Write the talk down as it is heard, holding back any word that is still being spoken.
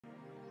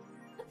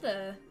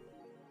the...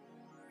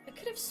 I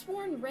could have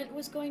sworn rent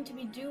was going to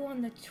be due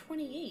on the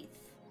 28th.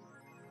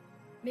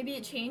 Maybe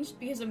it changed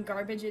because I'm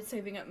garbage at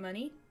saving up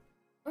money?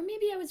 Or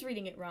maybe I was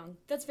reading it wrong.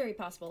 That's very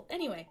possible.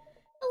 Anyway,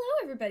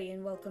 hello everybody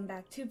and welcome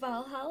back to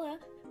Valhalla.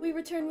 We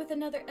return with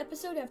another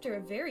episode after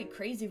a very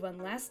crazy one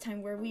last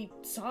time where we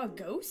saw a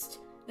ghost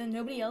that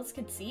nobody else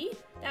could see.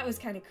 That was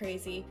kind of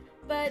crazy.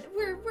 But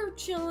we're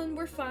chilling,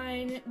 we're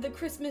fine. The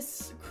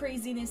Christmas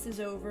craziness is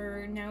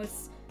over. Now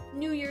it's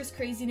New Year's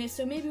craziness,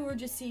 so maybe we're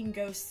just seeing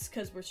ghosts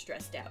because we're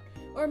stressed out.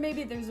 Or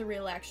maybe there's a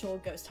real actual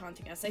ghost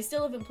haunting us. I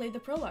still haven't played the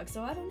prologue,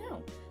 so I don't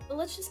know. But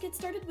let's just get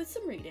started with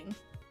some reading.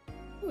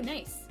 Ooh,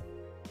 nice.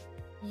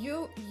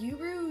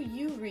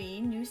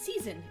 Yuri, new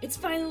season. It's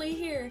finally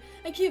here.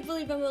 I can't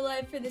believe I'm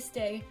alive for this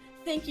day.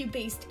 Thank you,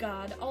 based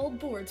god. All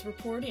boards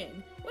report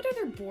in. What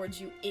other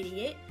boards, you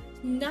idiot?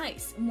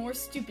 Nice. More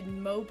stupid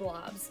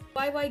moblobs.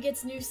 YY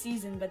gets new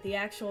season, but the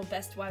actual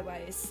best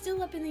YY is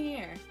still up in the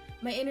air.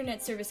 My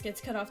internet service gets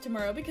cut off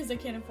tomorrow because I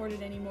can't afford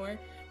it anymore.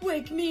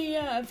 Wake me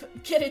up!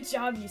 Get a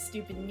job, you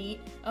stupid neat.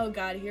 Oh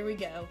god, here we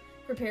go.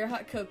 Prepare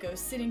hot cocoa,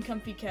 sit in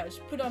comfy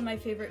couch, put on my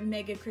favorite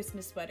mega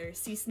Christmas sweater,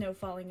 see snow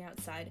falling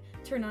outside,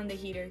 turn on the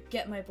heater,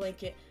 get my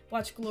blanket,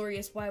 watch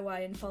glorious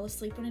YY and fall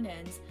asleep when it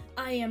ends.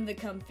 I am the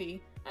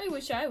comfy. I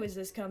wish I was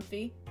this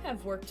comfy.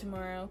 Have work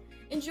tomorrow.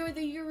 Enjoy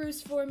the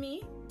Urus for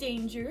me.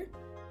 Danger.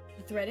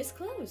 The thread is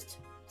closed.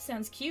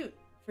 Sounds cute.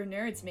 For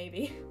nerds,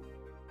 maybe.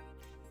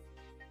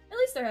 At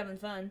least they're having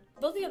fun.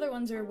 Both the other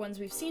ones are ones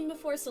we've seen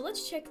before, so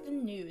let's check the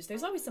news.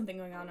 There's always something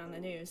going on the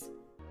news.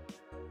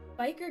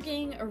 Biker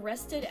gang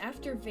arrested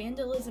after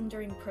vandalism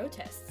during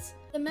protests.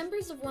 The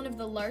members of one of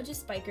the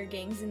largest biker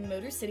gangs in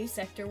Motor City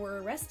sector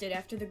were arrested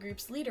after the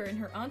group's leader and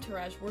her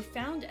entourage were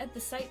found at the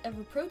site of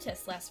a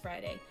protest last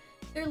Friday.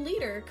 Their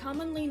leader,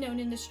 commonly known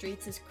in the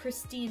streets as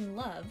Christine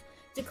Love,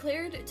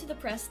 declared to the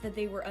press that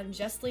they were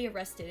unjustly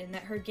arrested and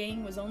that her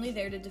gang was only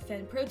there to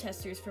defend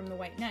protesters from the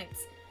White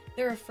Knights.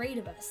 They're afraid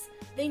of us.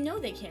 They know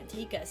they can't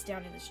take us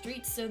down in the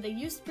streets, so they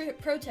used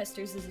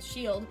protesters as a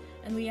shield,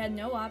 and we had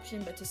no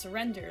option but to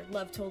surrender,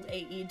 Love told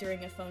AE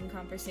during a phone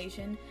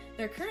conversation.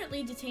 They're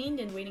currently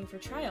detained and waiting for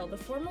trial. The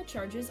formal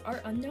charges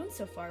are unknown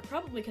so far,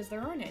 probably because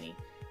there aren't any.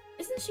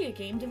 Isn't she a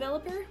game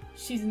developer?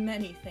 She's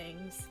many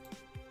things.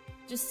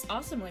 Just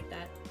awesome like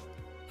that.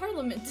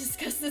 Parliament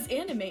discusses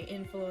anime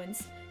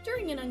influence.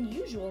 During an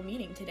unusual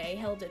meeting today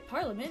held at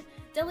Parliament,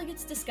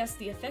 delegates discussed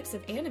the effects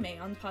of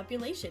anime on the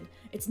population.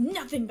 It's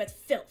nothing but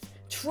filth,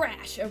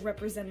 trash, a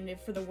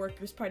representative for the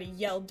Workers' Party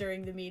yelled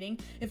during the meeting.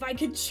 If I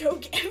could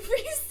choke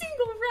every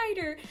single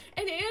writer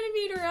and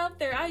animator out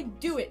there, I'd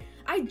do it.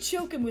 I'd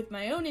choke him with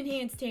my own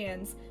enhanced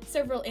hands.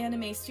 Several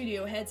anime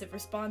studio heads have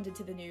responded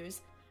to the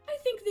news. I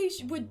think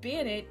they would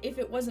ban it if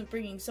it wasn't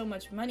bringing so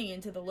much money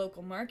into the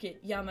local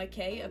market,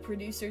 Yamake, a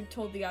producer,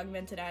 told the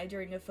Augmented Eye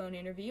during a phone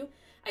interview.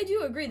 I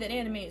do agree that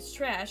anime is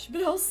trash,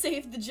 but I'll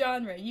save the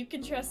genre, you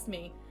can trust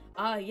me.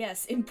 Ah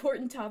yes,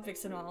 important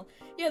topics and all.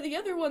 Yeah, the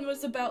other one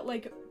was about,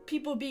 like,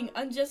 people being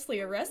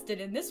unjustly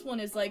arrested, and this one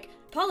is like,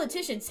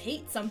 politicians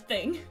hate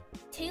something.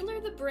 Taylor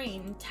the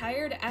Brain,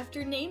 tired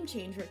after name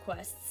change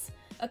requests.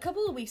 A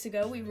couple of weeks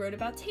ago, we wrote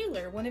about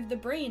Taylor, one of the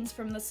brains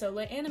from the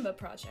Sola Anima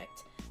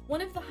project.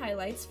 One of the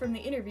highlights from the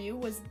interview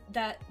was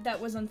that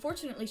was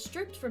unfortunately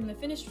stripped from the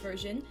finished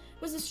version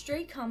was a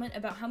stray comment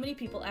about how many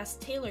people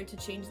asked Taylor to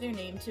change their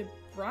name to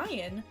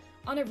Brian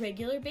on a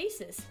regular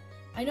basis.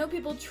 I know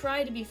people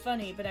try to be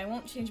funny, but I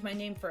won't change my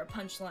name for a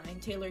punchline,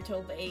 Taylor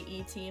told the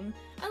AE team.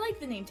 I like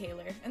the name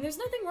Taylor, and there's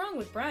nothing wrong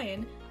with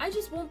Brian. I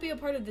just won't be a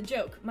part of the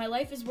joke. My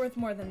life is worth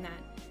more than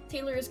that.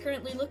 Taylor is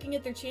currently looking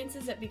at their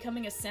chances at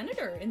becoming a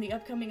senator in the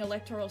upcoming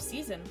electoral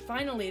season.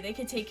 Finally, they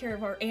could take care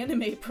of our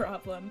anime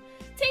problem.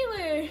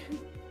 Taylor!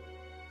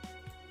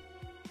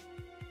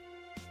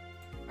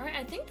 Alright,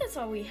 I think that's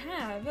all we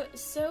have,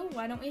 so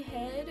why don't we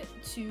head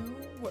to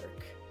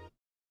work.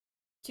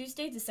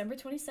 Tuesday, December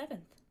 27th.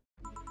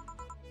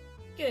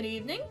 Good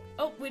evening.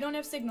 Oh, we don't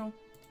have signal.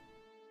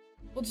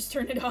 We'll just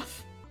turn it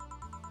off.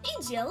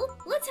 Hey Jill,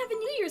 let's have a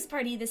New Year's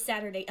party this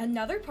Saturday.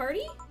 Another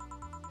party?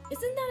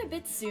 Isn't that a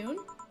bit soon?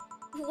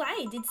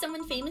 Why? Did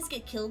someone famous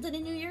get killed at a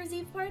New Year's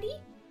Eve party?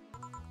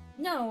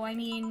 No, I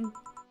mean...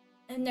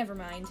 never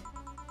mind.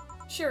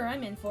 Sure,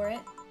 I'm in for it.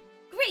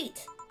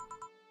 Great!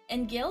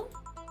 And Gil?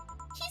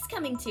 He's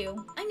coming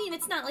too. I mean,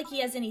 it's not like he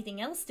has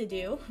anything else to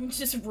do. I'm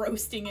just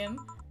roasting him.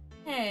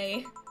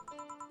 Hey.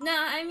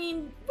 Nah, I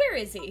mean, where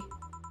is he?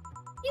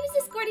 He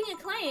was escorting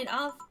a client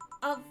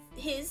of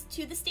his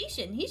to the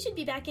station. He should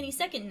be back any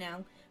second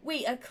now.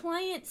 Wait, a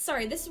client?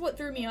 Sorry, this is what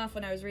threw me off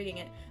when I was reading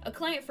it. A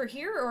client for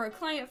here or a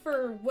client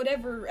for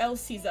whatever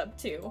else he's up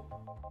to?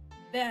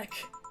 Back.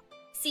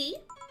 See?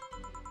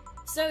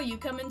 So, you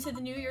coming to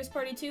the New Year's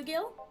party too,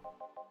 Gil?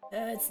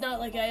 It's not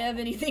like I have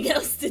anything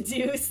else to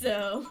do,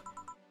 so...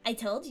 I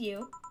told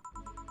you.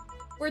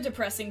 We're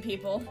depressing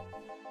people.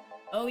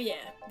 Oh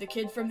yeah, the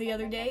kid from the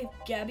other day,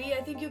 Gabby,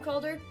 I think you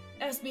called her,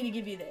 asked me to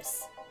give you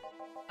this.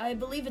 I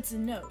believe it's a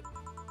note.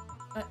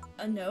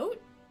 A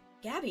note?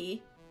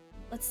 Gabby?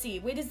 Let's see,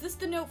 wait, is this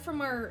the note from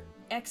our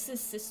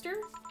ex's sister?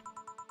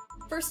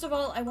 First of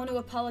all, I want to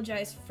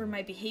apologize for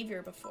my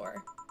behavior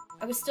before.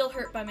 I was still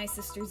hurt by my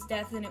sister's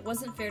death, and it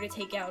wasn't fair to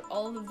take out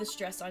all of the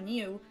stress on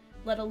you,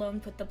 let alone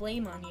put the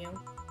blame on you.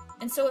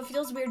 And so it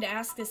feels weird to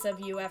ask this of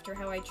you after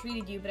how I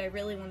treated you, but I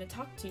really want to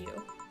talk to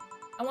you.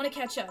 I want to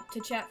catch up, to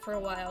chat for a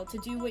while, to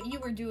do what you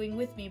were doing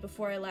with me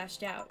before I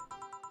lashed out.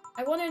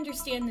 I want to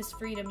understand this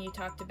freedom you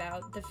talked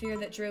about, the fear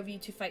that drove you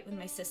to fight with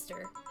my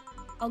sister.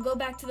 I'll go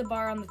back to the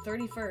bar on the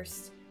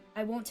 31st.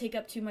 I won't take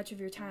up too much of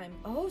your time.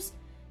 Oh,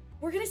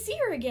 we're gonna see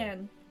her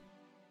again!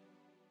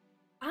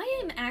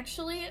 I am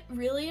actually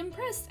really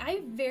impressed.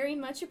 I very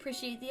much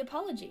appreciate the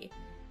apology.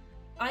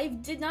 I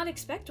did not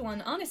expect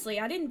one,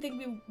 honestly. I didn't think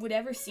we would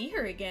ever see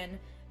her again,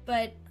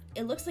 but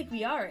it looks like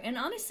we are. And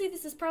honestly,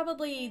 this is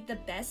probably the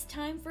best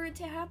time for it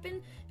to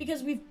happen,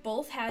 because we've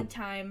both had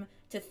time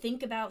to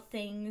think about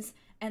things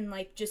and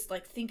just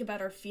think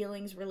about our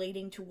feelings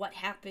relating to what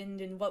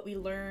happened and what we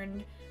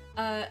learned.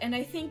 And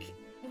I think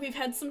we've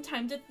had some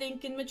time to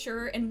think and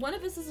mature, and one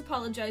of us has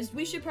apologized.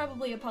 We should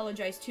probably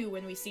apologize too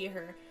when we see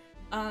her.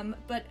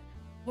 But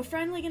we're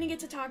finally gonna get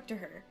to talk to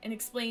her and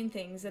explain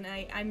things, and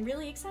I'm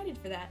really excited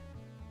for that.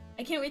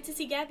 I can't wait to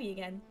see Gabby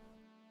again.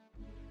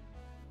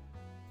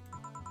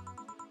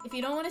 If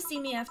you don't want to see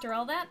me after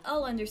all that,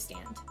 I'll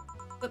understand.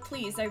 But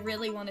please, I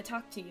really want to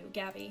talk to you,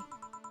 Gabby.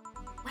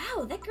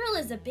 Wow, that girl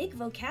has a big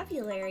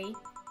vocabulary.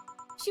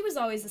 She was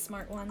always a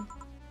smart one.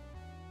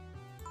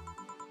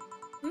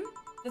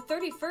 The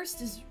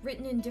 31st is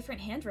written in different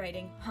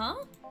handwriting, huh?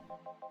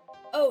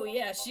 Oh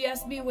yeah, she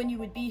asked me when you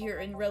would be here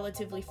and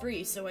relatively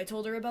free, so I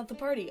told her about the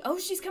party. Oh,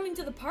 she's coming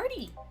to the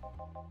party!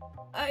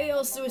 I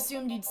also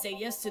assumed you'd say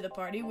yes to the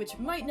party, which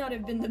might not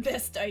have been the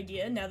best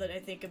idea, now that I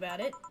think about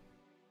it.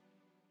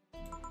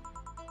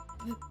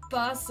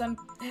 Boss, I'm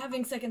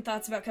having second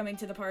thoughts about coming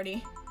to the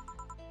party.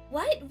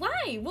 What?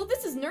 Why? Well,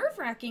 this is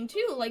nerve-wracking,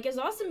 too. As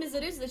awesome as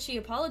it is that she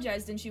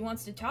apologized and she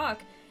wants to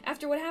talk,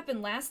 after what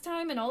happened last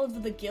time and all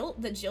of the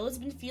guilt that Jill has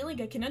been feeling,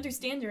 I can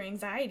understand her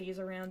anxieties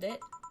around it.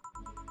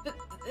 But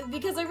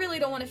because I really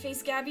don't want to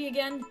face Gabby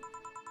again.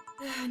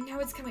 Now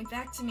it's coming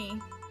back to me.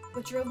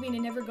 What drove me to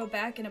never go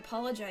back and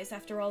apologize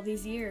after all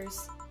these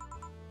years.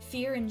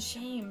 Fear and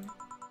shame.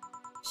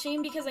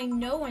 Shame because I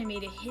know I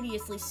made a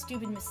hideously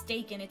stupid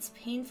mistake and it's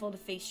painful to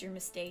face your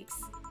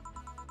mistakes.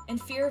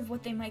 And fear of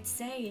what they might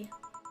say.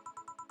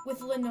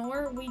 With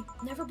Lenore, we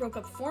never broke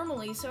up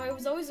formally, so I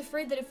was always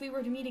afraid that if we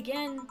were to meet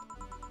again,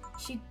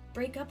 she'd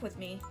break up with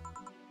me.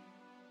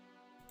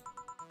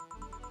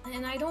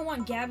 And I don't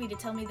want Gabby to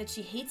tell me that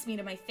she hates me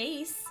to my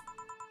face.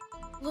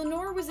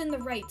 Lenore was in the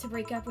right to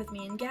break up with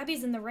me, and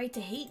Gabby's in the right to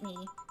hate me.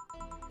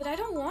 But I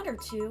don't want her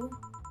to.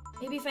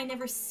 Maybe if I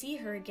never see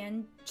her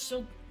again,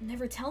 she'll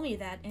never tell me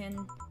that, and...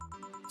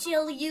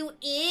 Jill, you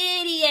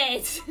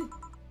idiot!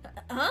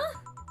 Huh?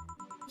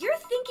 You're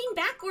thinking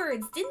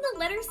backwards! Didn't the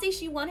letter say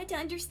she wanted to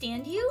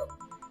understand you?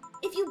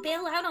 If you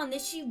bail out on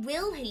this, she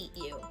will hate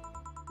you.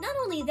 Not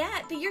only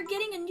that, but you're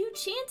getting a new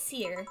chance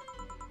here.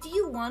 Do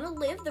you want to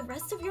live the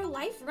rest of your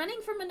life running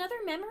from another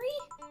memory?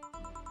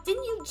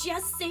 Didn't you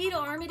just say to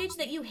Armitage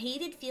that you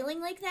hated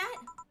feeling like that?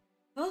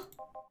 Oh?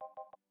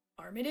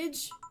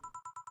 Armitage?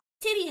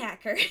 Titty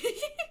hacker.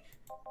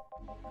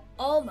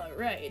 Alma,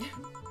 right.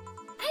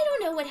 I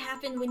don't know what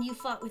happened when you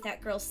fought with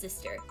that girl's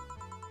sister,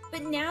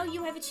 but now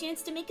you have a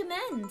chance to make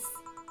amends.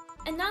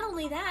 And not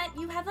only that,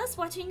 you have us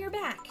watching your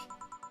back.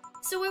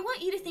 So I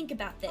want you to think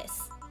about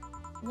this.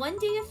 One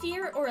day of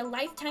fear or a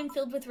lifetime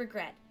filled with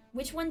regret?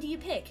 Which one do you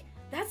pick?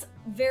 That's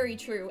very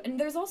true. And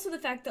there's also the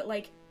fact that,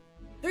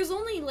 there's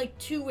only,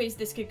 two ways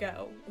this could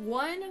go.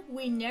 One,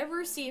 we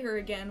never see her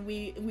again.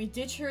 We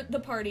ditch her at the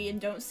party and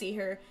don't see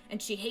her,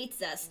 and she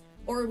hates us.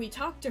 Or we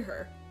talk to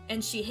her,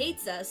 and she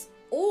hates us.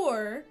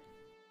 Or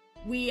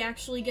we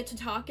actually get to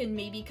talk and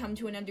maybe come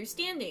to an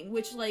understanding,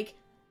 which,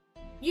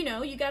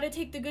 you gotta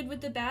take the good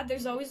with the bad.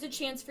 There's always a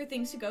chance for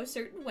things to go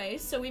certain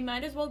ways, so we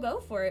might as well go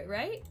for it,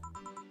 right?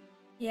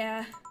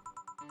 Yeah.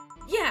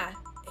 Yeah,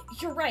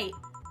 you're right.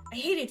 I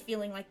hated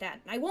feeling like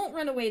that. I won't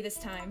run away this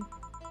time.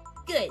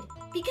 Good,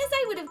 because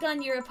I would have gone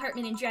to your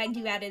apartment and dragged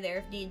you out of there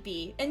if need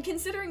be. And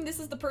considering this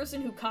is the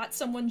person who caught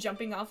someone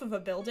jumping off of a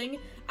building,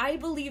 I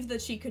believe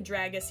that she could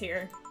drag us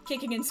here.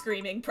 Kicking and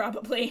screaming,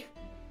 probably.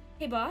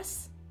 Hey,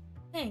 boss.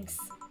 Thanks.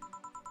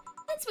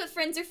 That's what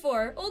friends are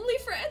for. Only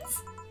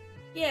friends.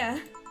 Yeah.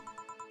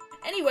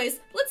 Anyways,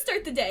 let's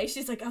start the day.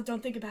 She's like, oh,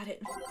 don't think about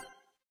it.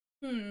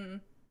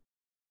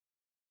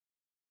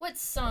 What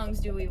songs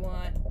do we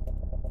want?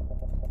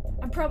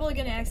 I'm probably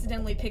gonna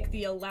accidentally pick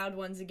the loud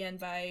ones again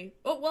by...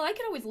 Oh, well, I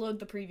can always load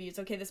the previews.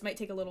 Okay, this might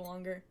take a little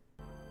longer.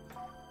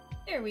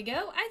 There we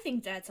go. I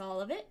think that's all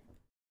of it.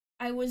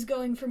 I was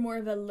going for more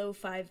of a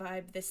lo-fi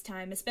vibe this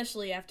time,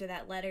 especially after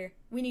that letter.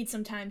 We need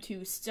some time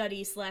to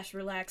study /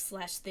 relax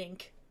 /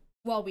 think.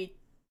 While we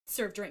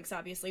serve drinks,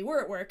 obviously.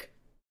 We're at work.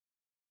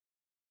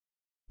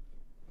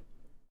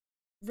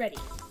 Ready.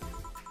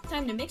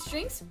 Time to mix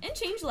drinks and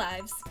change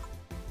lives.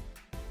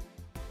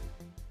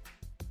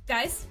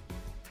 Guys,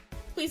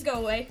 please go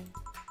away.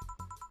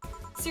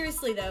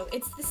 Seriously though,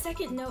 it's the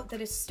second note that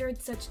has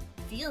stirred such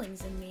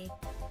feelings in me.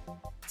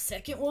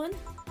 Second one?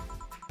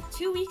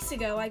 2 weeks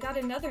ago, I got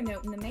another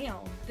note in the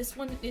mail. This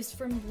one is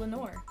from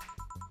Lenore.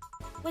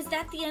 Was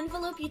that the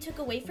envelope you took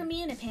away from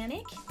me in a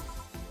panic?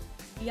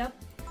 Yup.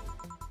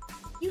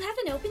 You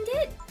haven't opened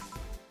it?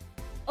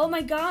 Oh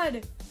my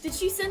god! Did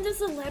she send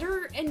us a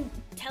letter and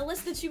tell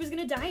us that she was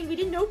gonna die and we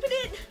didn't open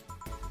it?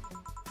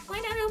 Why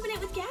not open it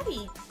with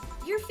Gabby?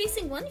 You're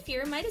facing one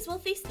fear, might as well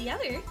face the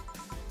other.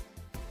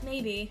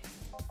 Maybe.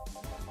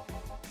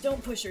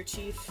 Don't push her,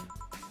 Chief.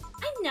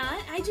 I'm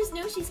not, I just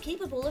know she's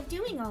capable of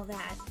doing all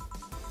that.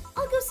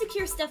 I'll go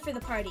secure stuff for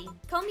the party.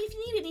 Call me if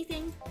you need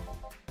anything.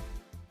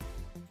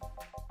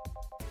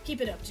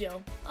 Keep it up,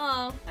 Jill.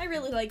 Aw, I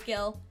really like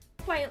Gil.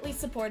 Quietly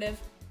supportive.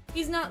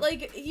 He's not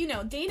like, you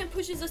know, Dana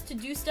pushes us to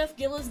do stuff,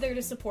 Gil is there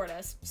to support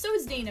us. So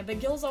is Dana, but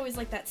Gil's always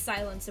like that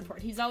silent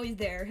support. He's always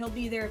there. He'll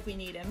be there if we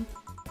need him.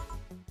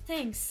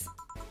 Thanks.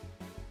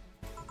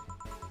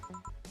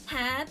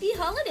 Happy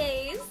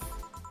holidays!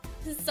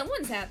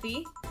 Someone's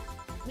happy.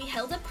 We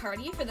held a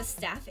party for the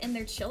staff and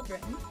their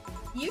children.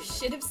 You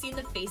should have seen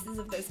the faces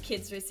of those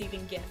kids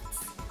receiving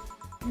gifts.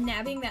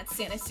 Nabbing that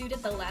Santa suit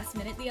at the last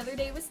minute the other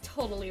day was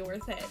totally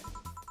worth it.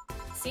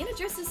 Santa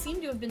dresses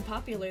seem to have been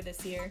popular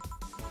this year.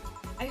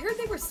 I heard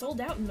they were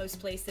sold out in most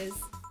places.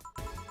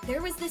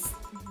 There was this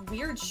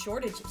weird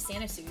shortage of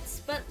Santa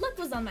suits, but luck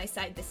was on my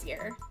side this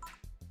year.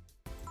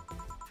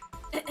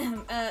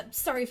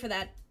 Sorry for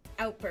that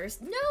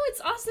outburst. No,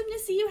 it's awesome to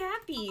see you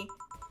happy.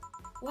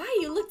 Why,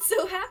 you looked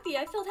so happy.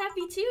 I felt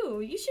happy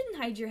too. You shouldn't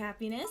hide your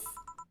happiness.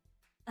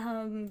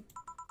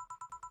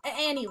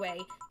 Anyway,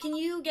 can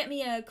you get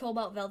me a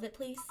cobalt velvet,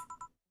 please?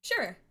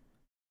 Sure.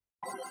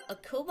 A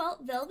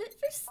cobalt velvet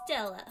for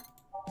Stella.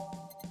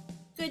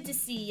 Good to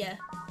see ya.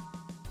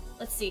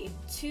 Let's see,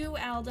 2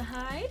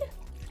 aldehyde,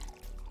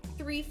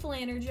 3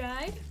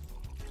 flanergide,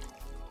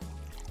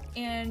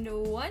 and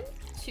 1,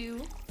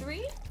 2,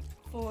 3,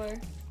 4,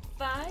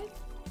 5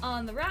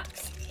 on the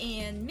rocks,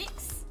 and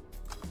mix.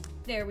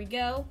 There we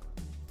go.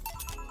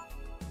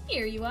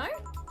 Here you are.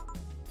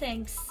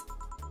 Thanks.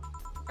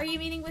 Are you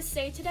meeting with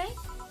Say today?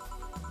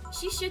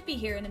 She should be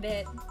here in a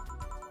bit.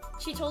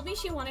 She told me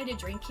she wanted a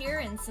drink here,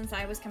 and since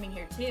I was coming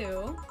here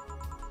too.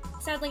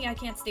 Sadly, I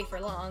can't stay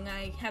for long.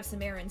 I have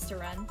some errands to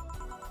run.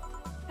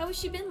 How has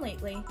she been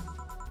lately?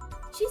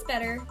 She's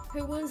better.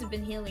 Her wounds have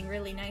been healing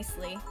really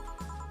nicely.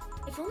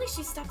 If only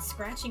she stopped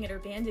scratching at her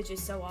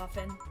bandages so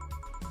often.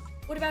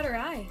 What about her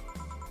eye?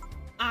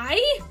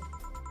 Eye?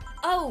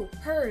 Oh,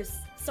 hers.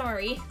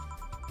 Sorry.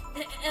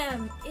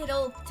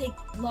 It'll take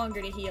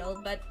longer to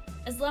heal, but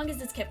as long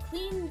as it's kept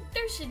clean,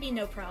 there should be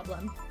no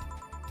problem.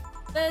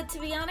 But to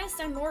be honest,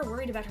 I'm more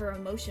worried about her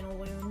emotional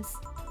wounds.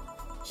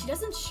 She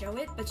doesn't show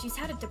it, but she's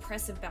had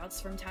depressive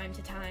bouts from time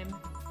to time.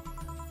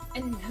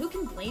 And who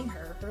can blame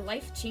her? Her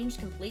life changed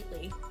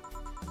completely.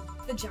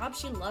 The job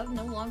she loved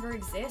no longer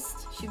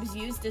exists. She was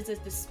used as a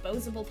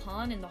disposable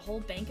pawn in the whole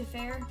bank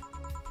affair.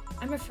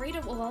 I'm afraid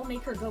it will all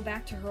make her go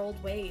back to her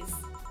old ways.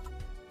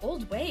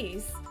 Old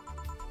ways?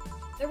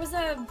 There was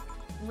a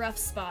rough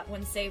spot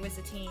when Say was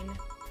a teen.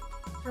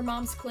 Her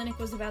mom's clinic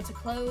was about to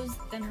close,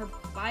 then her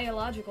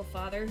biological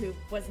father, who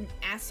was an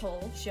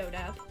asshole, showed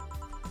up.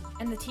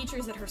 And the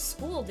teachers at her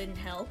school didn't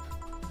help.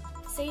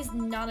 Say's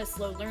not a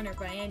slow learner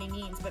by any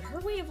means, but her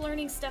way of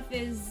learning stuff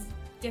is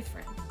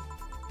different.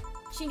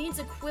 She needs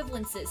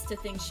equivalences to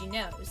things she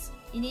knows.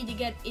 You need to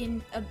get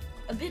in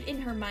a bit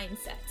in her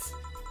mindset.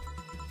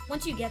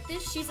 Once you get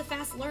this, she's a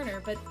fast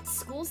learner, but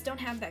schools don't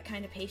have that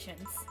kind of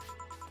patience.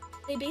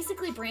 They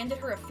basically branded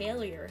her a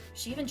failure.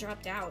 She even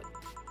dropped out.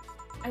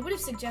 I would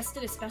have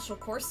suggested a special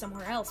course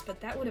somewhere else,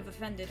 but that would have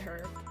offended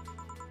her.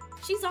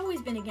 She's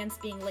always been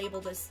against being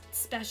labeled as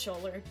special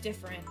or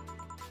different.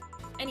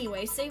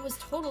 Anyway, Say was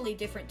totally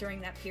different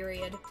during that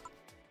period.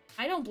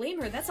 I don't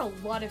blame her, that's a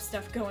lot of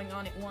stuff going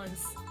on at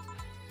once.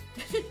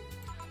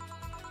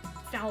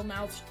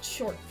 Foul-mouthed,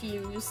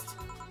 short-fused,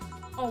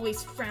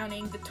 always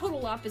frowning, the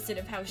total opposite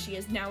of how she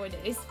is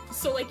nowadays.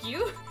 So like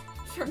you,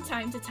 from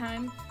time to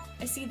time,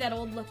 I see that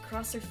old look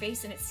cross her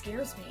face and it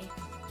scares me.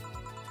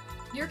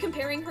 You're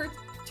comparing her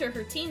to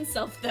her teen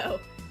self, though.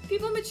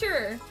 People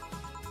mature.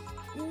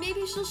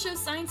 Maybe she'll show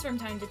signs from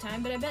time to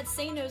time, but I bet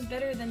Say knows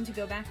better than to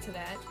go back to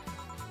that.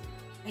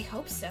 I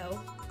hope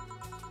so.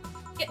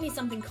 Get me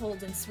something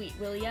cold and sweet,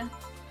 will ya?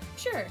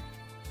 Sure.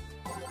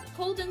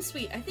 Cold and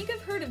sweet. I think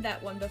I've heard of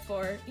that one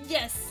before.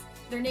 Yes!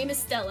 Their name is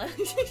Stella.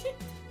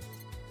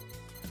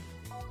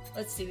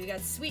 Let's see, we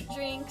got sweet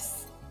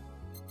drinks.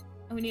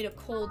 And we need a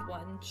cold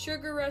one.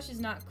 Sugar Rush is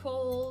not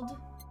cold.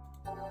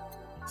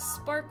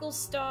 Sparkle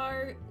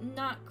Star,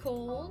 not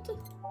cold.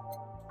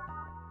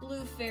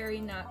 Blue Fairy,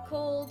 not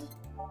cold.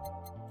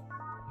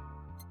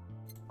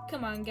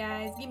 Come on,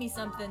 guys, give me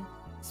something.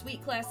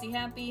 Sweet, classy,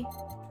 happy.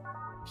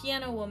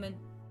 Piano Woman.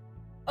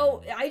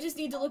 Oh, I just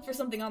need to look for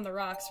something on the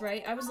rocks,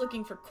 right? I was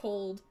looking for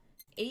cold.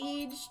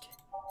 Aged.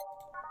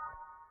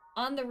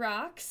 On the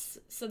rocks,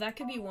 so that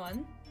could be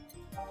one.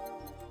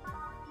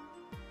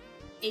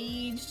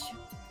 Aged.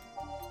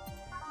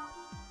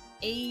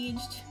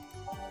 Aged.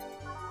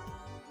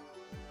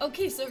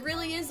 Okay, so it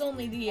really is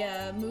only the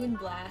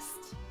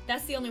Moonblast.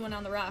 That's the only one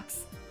on the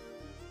rocks.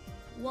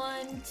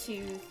 1,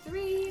 2,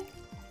 3,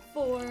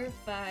 4,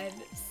 5,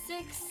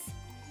 6.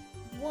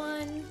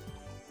 1,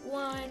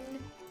 1,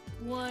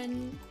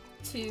 1,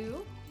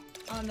 2.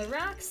 On the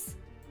rocks.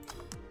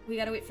 We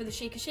gotta wait for the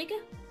shaka shaka.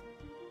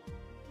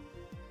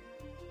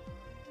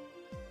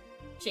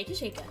 Shaka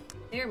shaka.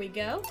 There we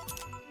go.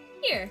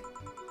 Here.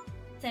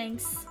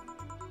 Thanks.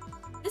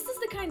 This is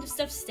the kind of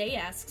stuff Stay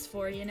asks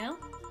for, you know?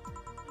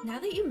 Now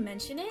that you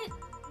mention it,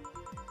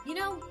 you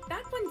know,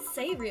 back when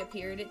Say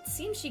reappeared, it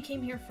seems she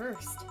came here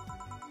first.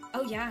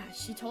 Oh yeah,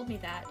 she told me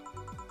that.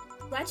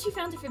 Glad she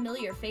found a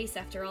familiar face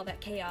after all that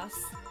chaos.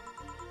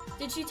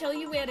 Did she tell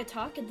you we had a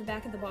talk at the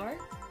back of the bar?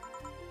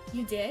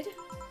 You did?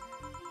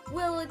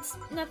 Well, it's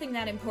nothing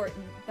that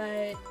important,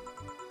 but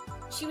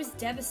she was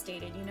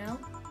devastated, you know?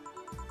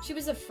 She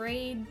was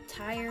afraid,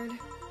 tired.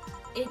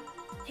 It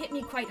hit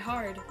me quite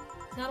hard,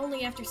 not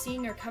only after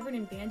seeing her covered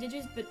in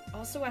bandages, but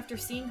also after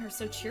seeing her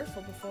so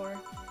cheerful before.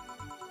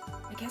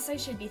 I guess I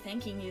should be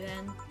thanking you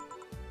then.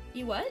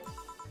 You what?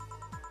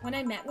 When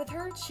I met with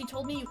her, she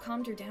told me you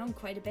calmed her down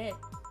quite a bit.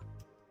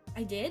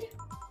 I did?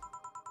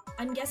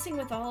 I'm guessing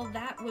with all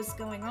that was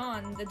going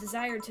on, the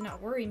desire to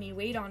not worry me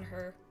weighed on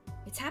her.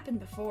 It's happened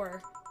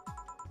before.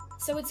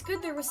 So it's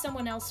good there was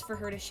someone else for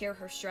her to share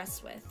her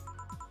stress with.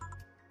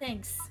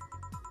 Thanks.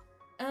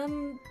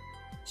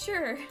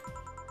 Sure.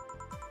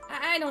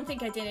 I don't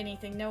think I did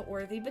anything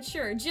noteworthy, but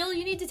sure. Jill,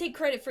 you need to take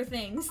credit for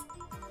things.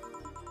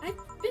 I've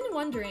been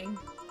wondering,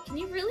 can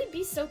you really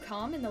be so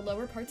calm in the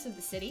lower parts of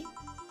the city?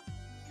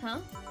 Huh?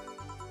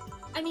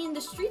 I mean,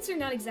 the streets are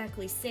not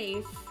exactly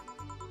safe,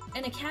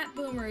 and a cat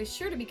boomer is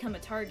sure to become a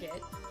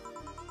target.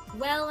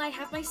 Well, I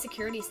have my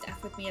security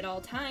staff with me at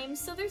all times,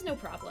 so there's no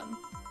problem.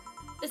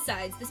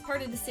 Besides, this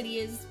part of the city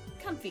is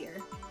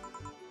comfier.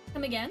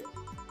 Come again?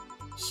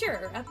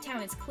 Sure,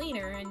 uptown is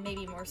cleaner and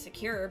maybe more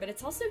secure, but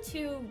it's also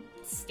too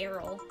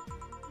sterile.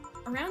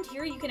 Around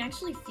here, you can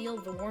actually feel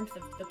the warmth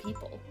of the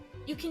people.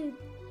 You can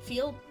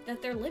feel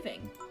that they're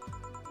living.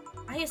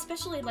 I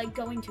especially like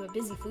going to a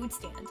busy food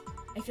stand.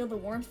 I feel the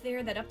warmth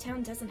there that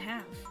uptown doesn't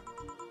have.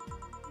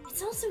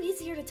 It's also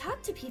easier to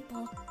talk to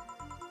people.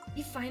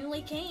 You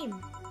finally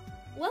came.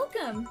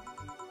 Welcome!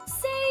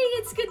 Say,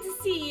 it's good to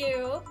see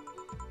you!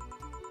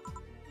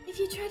 If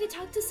you try to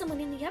talk to someone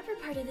in the upper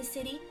part of the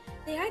city,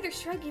 they either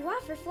shrug you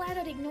off or flat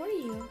out ignore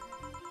you.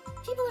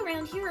 People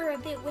around here are a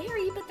bit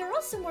wary, but they're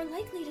also more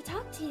likely to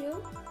talk to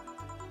you.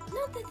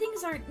 Not that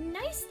things aren't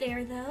nice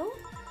there, though.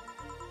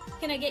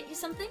 Can I get you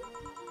something?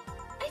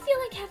 I feel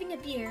like having a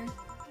beer.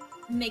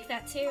 Make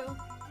that too.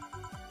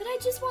 But I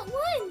just want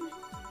one!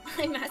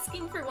 I'm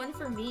asking for one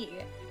for me,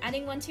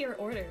 adding one to your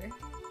order.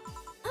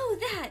 Oh,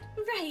 that!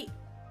 Right!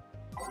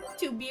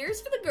 2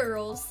 beers for the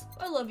girls.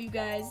 I love you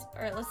guys.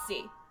 Alright, let's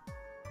see.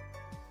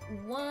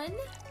 1,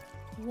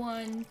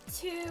 1,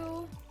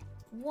 2,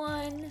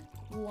 1,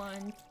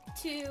 1,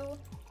 2,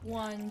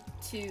 1,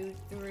 2,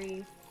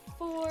 3,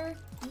 4.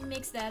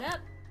 Mix that up.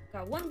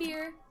 Got 1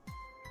 beer.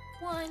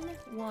 1,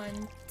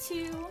 1,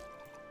 2,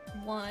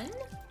 1,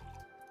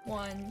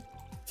 1,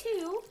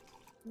 2,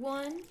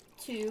 1,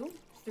 2,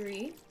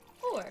 3,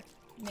 4.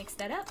 Mix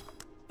that up.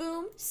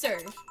 Boom,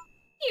 serve.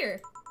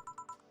 Here.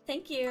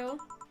 Thank you.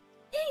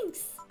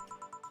 Thanks.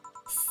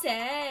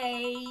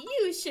 Say,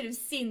 you should have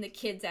seen the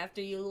kids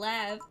after you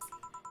left.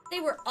 They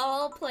were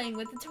all playing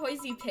with the toys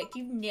you picked.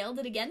 You've nailed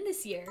it again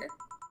this year.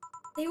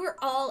 They were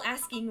all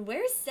asking,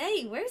 where's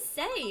Say? Where's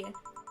Say?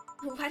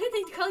 Why do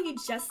they call you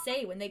just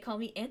Say when they call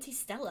me Auntie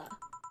Stella?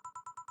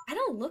 I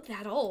don't look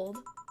that old.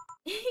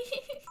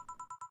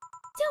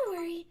 Don't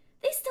worry,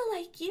 they still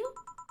like you.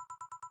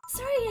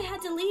 Sorry I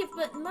had to leave,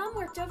 but Mom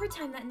worked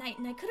overtime that night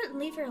and I couldn't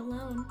leave her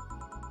alone.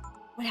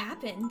 What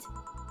happened?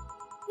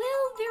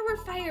 Well, there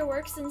were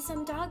fireworks and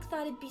some dog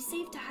thought it'd be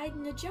safe to hide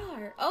in a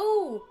jar.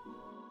 Oh!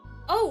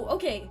 Oh,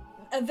 okay.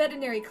 A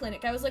veterinary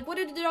clinic. I was like, what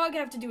did the dog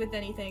have to do with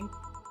anything?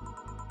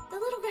 The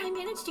little guy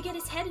managed to get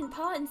his head and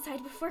paw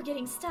inside before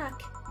getting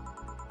stuck.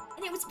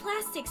 And it was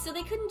plastic, so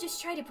they couldn't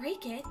just try to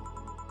break it.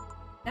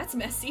 That's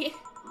messy.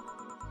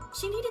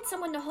 She needed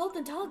someone to hold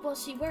the dog while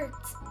she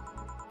worked.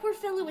 Poor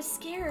fellow was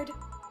scared.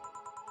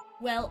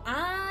 Well,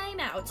 I'm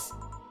out.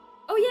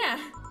 Oh yeah!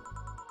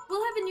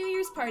 We'll have a New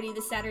Year's party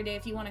this Saturday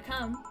if you want to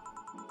come.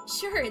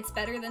 Sure, it's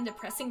better than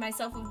depressing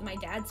myself with my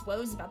dad's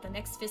woes about the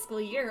next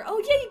fiscal year. Oh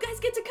yeah, you guys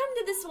get to come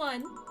to this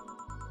one!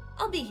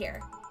 I'll be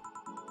here.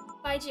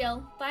 Bye,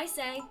 Jill. Bye,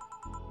 Say.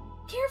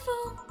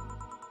 Careful!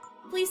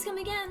 Please come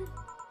again.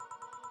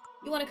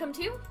 You want to come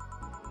too?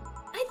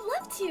 I'd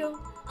love to!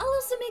 I'll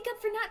also make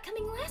up for not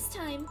coming last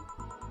time.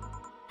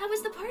 How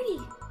was the party?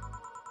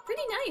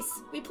 Pretty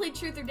nice. We played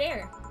Truth or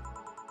Dare.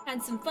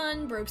 Had some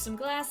fun, broke some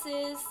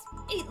glasses,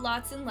 ate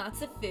lots and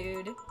lots of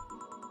food.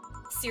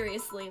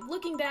 Seriously,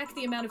 looking back,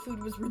 the amount of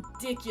food was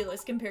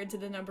ridiculous compared to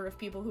the number of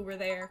people who were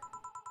there.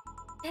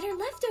 Better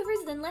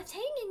leftovers than left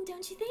hanging,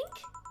 don't you think?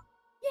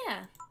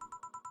 Yeah.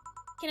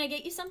 Can I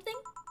get you something?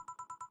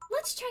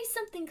 Let's try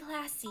something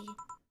classy.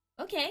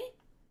 Okay.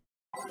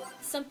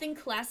 Something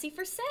classy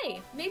for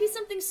Say. Maybe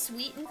something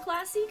sweet and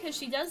classy, because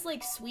she does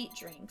like sweet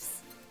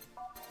drinks.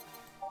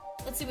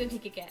 Let's see what we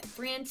could get.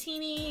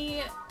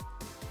 Brantini.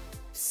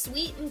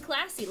 Sweet and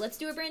classy. Let's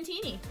do a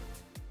Brantini.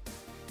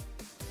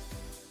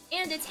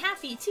 And it's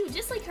happy, too,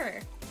 just like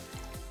her.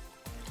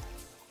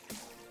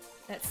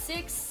 That's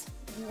 6.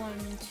 1,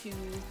 2,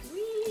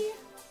 3.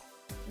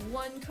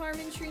 1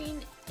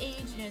 Carmentrine,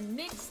 aged and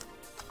mixed.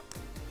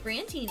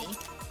 Brantini.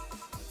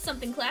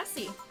 Something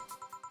classy.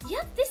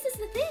 Yep, this is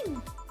the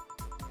thing.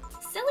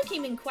 Stella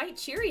came in quite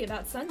cheery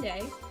about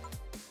Sunday.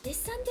 This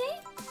Sunday?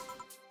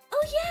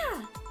 Oh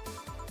yeah!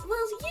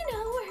 Well, you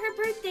know, her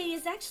birthday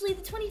is actually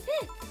the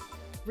 25th.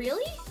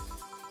 Really?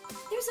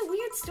 There's a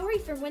weird story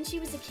from when she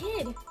was a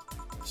kid.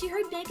 She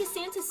heard Mega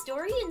Santa's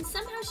story and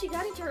somehow she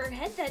got into her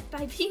head that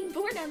by being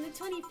born on the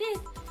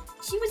 25th,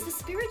 she was the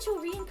spiritual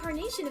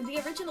reincarnation of the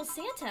original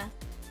Santa.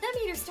 That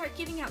made her start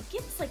giving out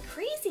gifts like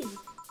crazy.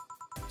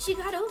 She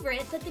got over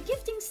it, but the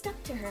gifting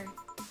stuck to her.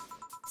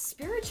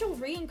 Spiritual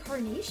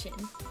reincarnation?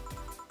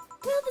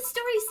 Well, the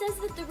story says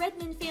that the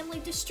Redmond family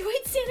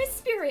destroyed Santa's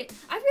spirit.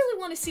 I really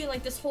want to see,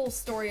 like, this whole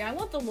story. I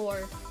want the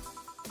lore.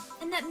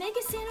 And that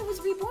Mega Santa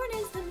was reborn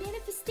as the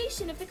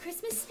manifestation of the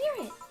Christmas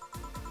spirit.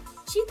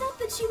 She thought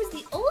that she was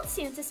the old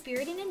Santa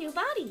spirit in a new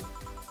body.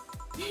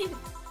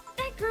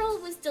 That girl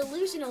was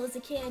delusional as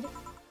a kid.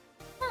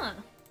 Huh.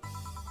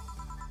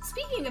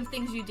 Speaking of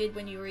things you did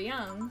when you were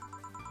young,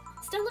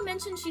 Stella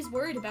mentioned she's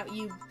worried about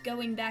you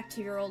going back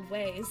to your old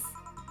ways.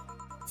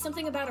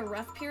 Something about a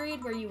rough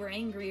period where you were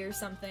angry or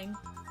something.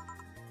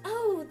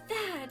 Oh,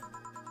 that.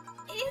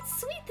 It's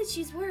sweet that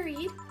she's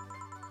worried.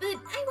 But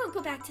I won't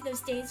go back to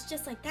those days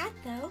just like that,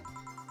 though.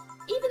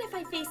 Even if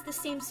I face the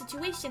same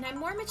situation, I'm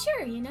more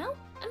mature, you know?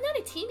 I'm not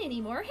a teen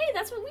anymore. Hey,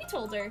 that's what we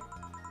told her.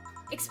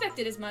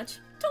 Expected as much.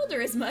 Told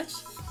her as much.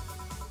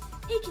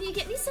 Hey, can you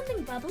get me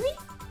something bubbly?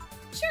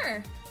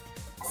 Sure.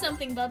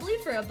 Something bubbly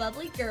for a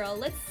bubbly girl.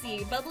 Let's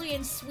see. Bubbly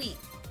and sweet,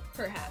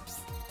 perhaps.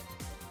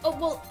 Oh,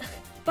 well,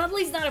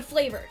 bubbly's not a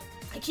flavor.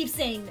 I keep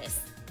saying this.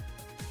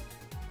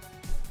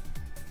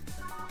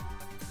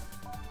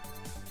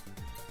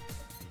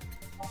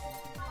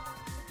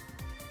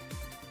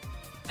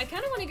 I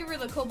kind of want to give her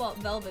the Cobalt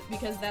Velvet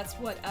because that's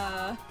what,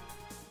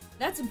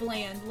 that's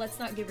bland. Let's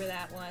not give her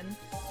that one.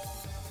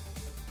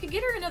 Could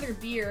get her another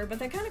beer, but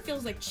that kind of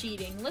feels like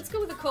cheating. Let's go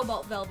with the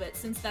Cobalt Velvet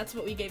since that's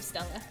what we gave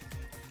Stella.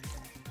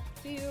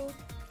 2,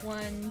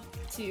 1,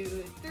 2,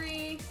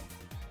 3.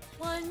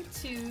 1,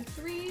 2,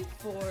 3,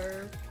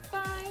 4,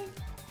 5.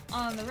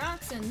 On the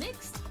rocks and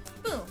mixed.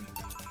 Boom.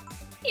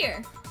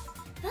 Here.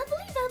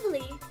 Bubbly,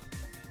 bubbly.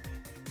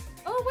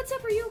 Oh, what's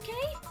up? Are you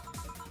okay?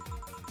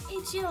 Hey,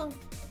 Jill.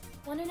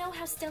 Wanna know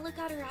how Stella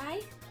got her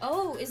eye?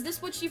 Oh, is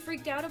this what she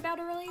freaked out about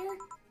earlier?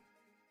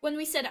 When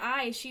we said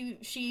eye,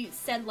 she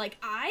said like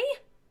eye?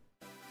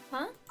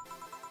 Huh?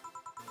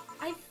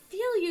 I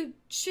feel you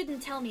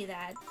shouldn't tell me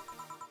that.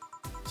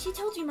 She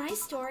told you my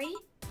story.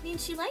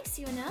 Means she likes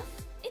you enough.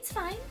 It's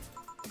fine.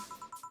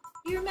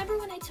 You remember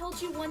when I told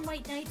you one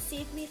white knight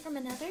saved me from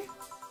another?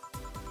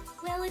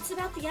 Well, it's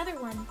about the other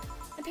one.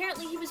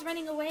 Apparently he was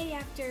running away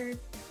after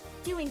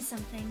doing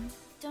something.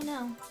 Don't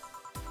know.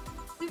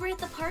 We were at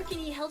the park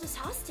and he held us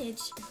hostage.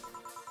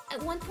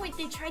 At one point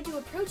they tried to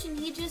approach and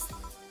he just...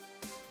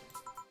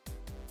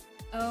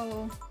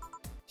 Oh.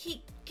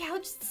 He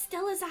gouged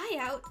Stella's eye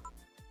out.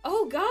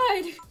 Oh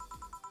god!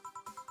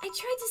 I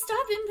tried to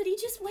stop him, but he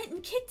just went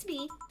and kicked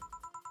me.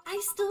 I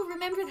still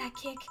remember that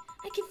kick.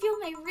 I could feel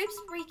my ribs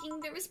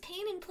breaking. There was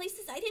pain in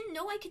places I didn't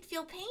know I could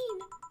feel pain.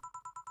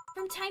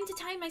 From time to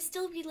time, I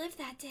still relive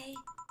that day.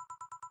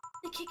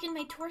 The kick in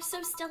my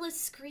torso, Stella's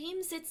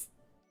screams, it's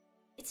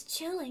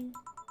chilling.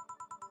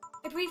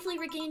 I briefly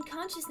regained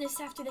consciousness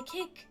after the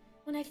kick,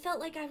 when I felt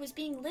like I was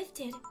being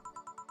lifted.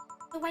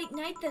 The white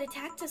knight that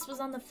attacked us was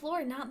on the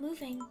floor, not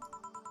moving.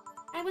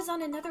 I was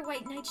on another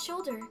white knight's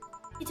shoulder.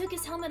 He took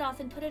his helmet off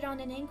and put it on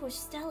an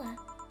anguished Stella.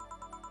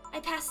 I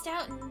passed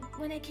out, and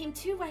when I came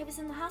to, I was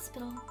in the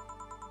hospital.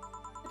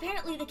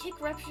 Apparently, the kick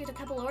ruptured a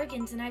couple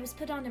organs, and I was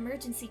put on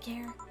emergency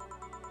care.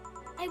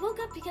 I woke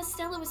up because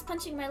Stella was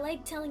punching my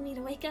leg, telling me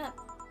to wake up.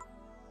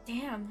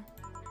 Damn.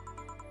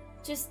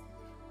 Just...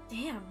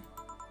 damn.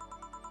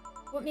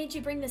 What made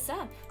you bring this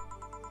up?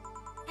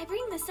 I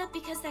bring this up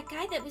because that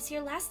guy that was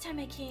here last time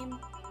I came...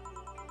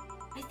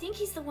 I think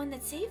he's the one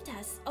that saved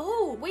us.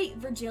 Oh, wait,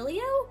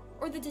 Virgilio?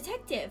 Or the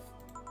detective?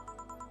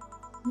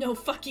 No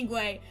fucking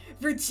way.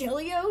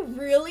 Virgilio?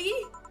 Really?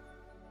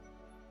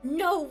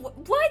 No,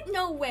 what?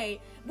 No way.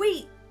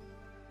 Wait.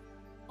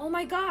 Oh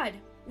my god.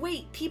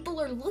 Wait,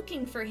 people are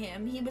looking for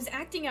him. He was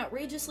acting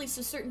outrageously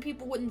so certain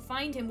people wouldn't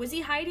find him. Was he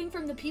hiding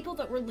from the people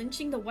that were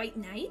lynching the White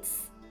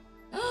Knights?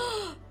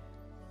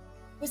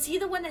 Was he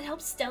the one that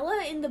helped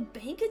Stella in the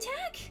bank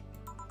attack?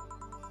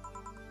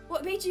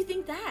 What made you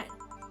think that?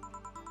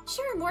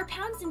 Sure, more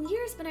pounds and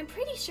years, but I'm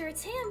pretty sure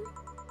it's him.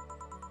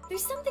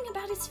 There's something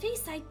about his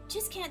face I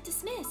just can't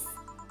dismiss.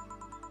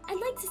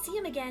 I'd like to see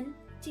him again.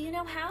 Do you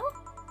know how?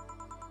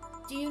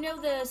 Do you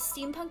know the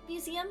Steampunk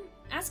Museum?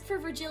 Ask for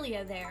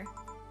Virgilio there.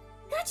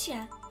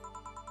 Gotcha!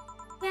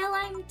 Well,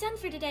 I'm done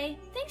for today.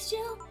 Thanks,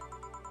 Jill.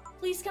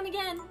 Please come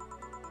again.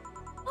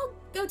 I'll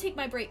go take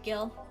my break,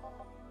 Gil.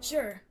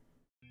 Sure.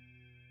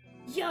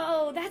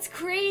 Yo, that's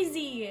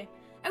crazy!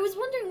 I was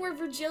wondering where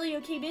Virgilio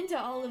came into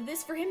all of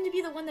this for him to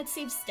be the one that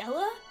saved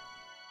Stella?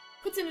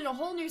 Puts it in a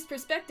whole new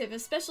perspective,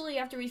 especially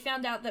after we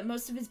found out that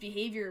most of his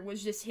behavior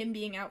was just him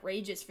being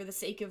outrageous for the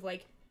sake of,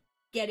 like,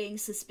 getting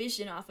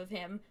suspicion off of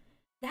him.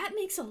 That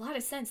makes a lot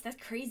of sense.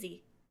 That's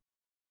crazy.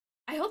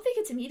 I hope they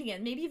get to meet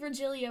again. Maybe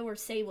Virgilio or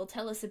Say will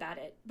tell us about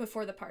it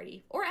before the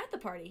party, or at the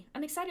party.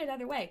 I'm excited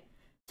either way.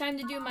 Time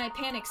to do my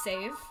panic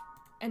save,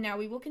 and now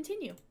we will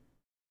continue.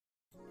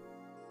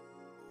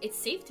 It's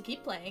safe to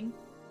keep playing.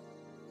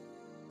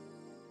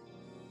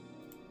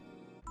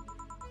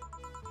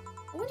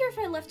 I wonder if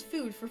I left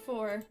food for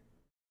 4.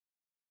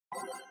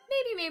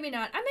 Maybe, maybe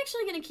not. I'm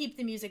actually gonna keep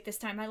the music this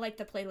time. I like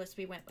the playlist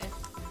we went with.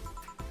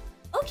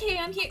 Okay,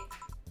 I'm here.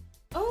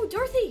 Oh,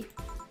 Dorothy!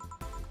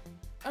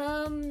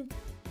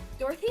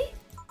 Dorothy?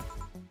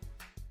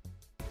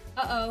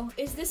 Uh-oh.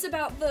 Is this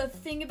about the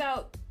thing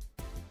about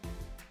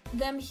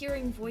them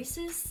hearing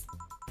voices?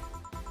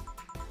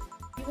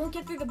 You won't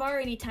get through the bar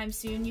anytime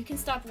soon. You can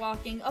stop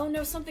walking. Oh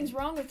no, something's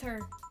wrong with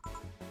her.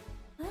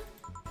 Huh?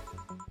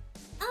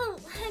 Oh,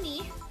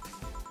 honey.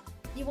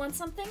 You want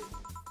something?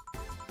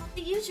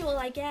 The usual,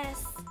 I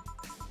guess.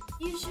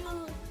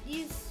 Usual.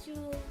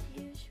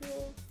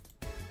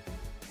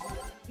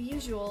 The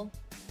usual.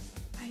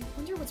 I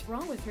wonder what's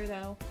wrong with her,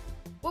 though.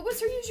 What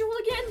was her usual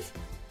again?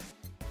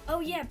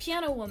 Oh yeah,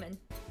 piano woman.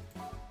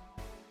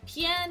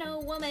 Piano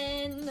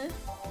woman!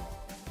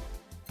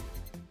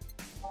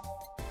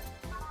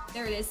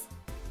 There it is.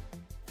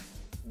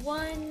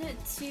 1,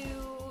 2,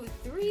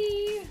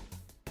 3,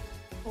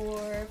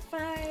 4,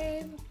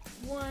 5.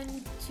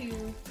 1,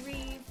 2,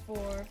 3,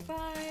 4,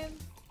 5.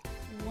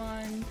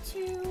 1,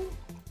 2.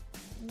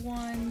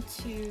 1,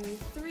 2,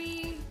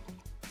 3.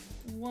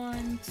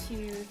 1,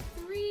 2,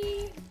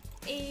 3.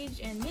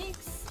 Age and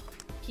mix.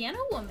 Piano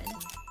woman.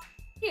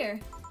 Here.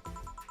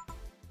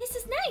 This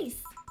is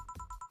nice.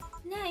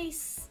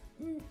 Nice.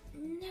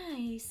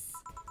 Nice.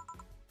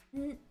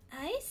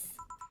 Nice?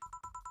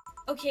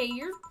 Okay,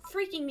 you're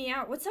freaking me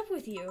out. What's up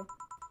with you?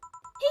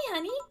 Hey,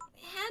 honey.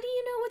 How do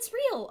you know what's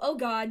real? Oh,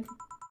 God.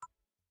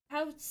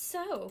 How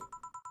so?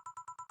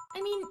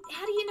 I mean,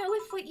 how do you know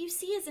if what you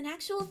see is an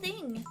actual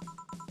thing?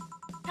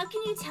 How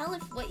can you tell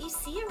if what you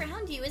see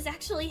around you is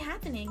actually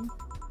happening?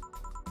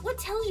 What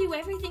tells you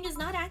everything is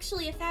not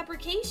actually a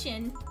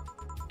fabrication?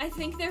 I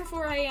think,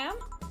 therefore I am?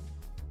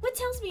 What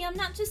tells me I'm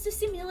not just a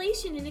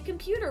simulation in a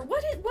computer? Where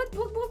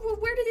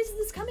is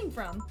this coming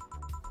from?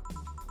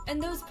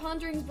 And those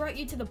ponderings brought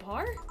you to the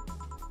bar?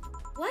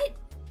 What?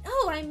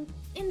 Oh, I'm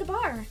in the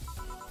bar.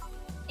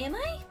 Am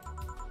I?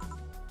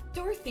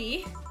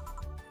 Dorothy?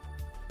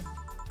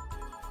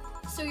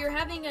 So you're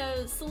having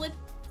a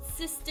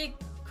solipsistic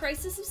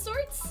crisis of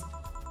sorts?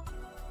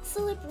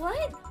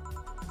 What?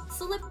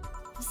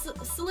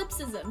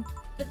 Solipsism.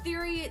 The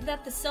theory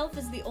that the self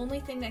is the only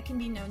thing that can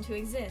be known to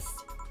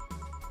exist.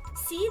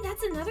 See,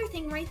 that's another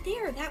thing right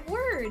there, that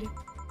word.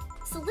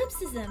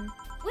 Solipsism.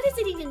 What does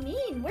it even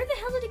mean? Where the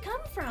hell did it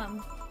come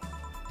from?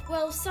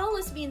 Well,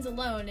 solus means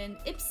alone, and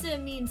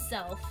ipsa means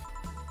self.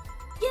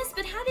 Yes,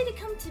 but how did it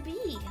come to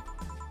be?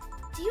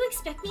 Do you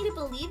expect me to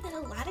believe that a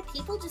lot of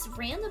people just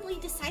randomly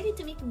decided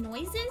to make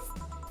noises?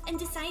 And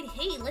decide,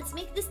 hey, let's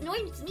make this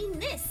noise mean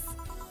this?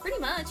 Pretty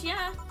much,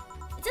 yeah.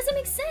 It doesn't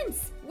make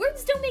sense.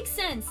 Words don't make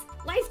sense.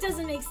 Life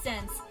doesn't make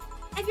sense.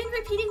 I've been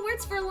repeating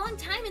words for a long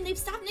time and they've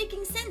stopped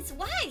making sense.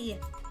 Why?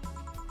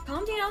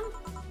 Calm down.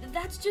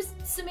 That's just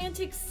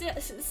semantic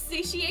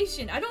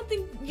satiation. I don't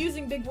think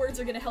using big words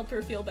are gonna help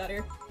her feel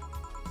better.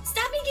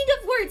 Stop making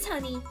up words,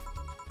 honey.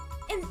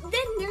 And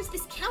then there's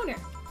this counter.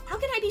 How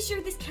can I be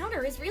sure this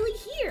counter is really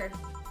here?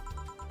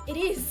 It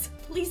is.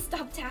 Please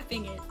stop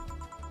tapping it.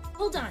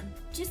 Hold on.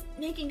 Just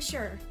making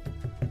sure.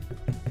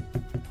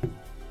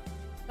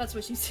 That's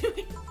what she's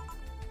doing.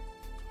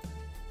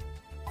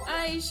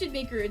 I should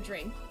make her a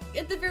drink.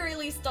 At the very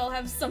least, I'll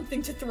have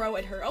something to throw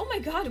at her. Oh my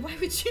god, why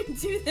would you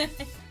do that?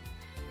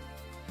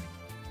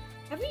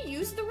 Have we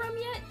used the rum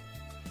yet?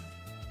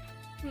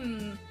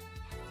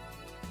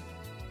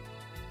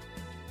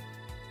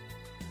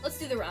 Let's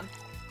do the rum.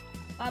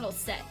 Bottle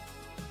set.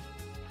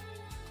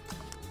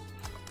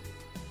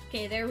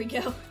 Okay, there we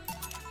go.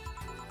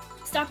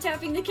 Stop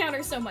tapping the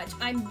counter so much.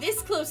 I'm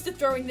this close to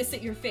throwing this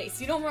at your face.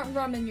 You don't want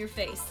rum in your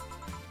face.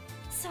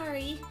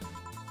 Sorry.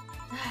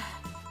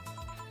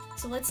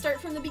 So let's start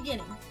from the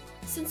beginning.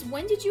 Since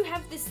when did you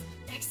have this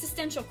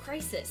existential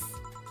crisis?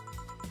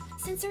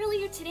 Since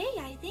earlier today,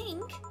 I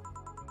think.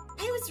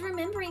 I was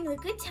remembering the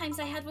good times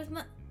I had with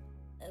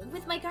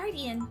my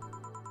guardian.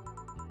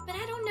 But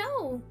I don't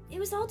know. It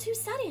was all too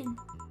sudden.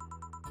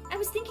 I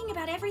was thinking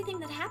about everything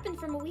that happened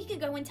from a week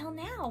ago until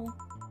now.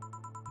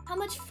 How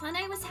much fun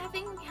I was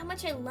having, how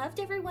much I loved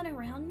everyone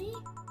around me.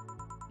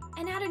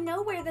 And out of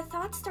nowhere, the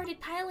thoughts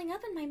started piling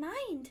up in my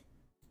mind.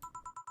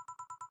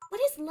 What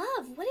is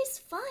love? What is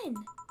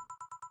fun?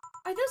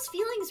 Are those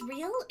feelings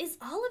real? Is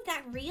all of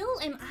that real?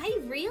 Am I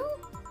real?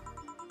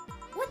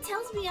 What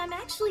tells me I'm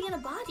actually in a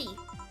body?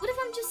 What if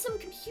I'm just some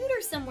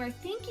computer somewhere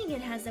thinking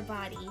it has a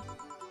body?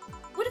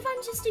 What if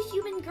I'm just a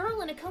human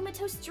girl in a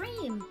comatose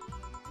dream?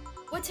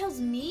 What tells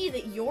me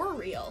that you're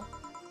real?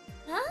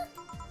 Huh?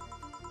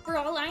 For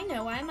all I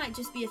know, I might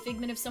just be a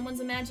figment of someone's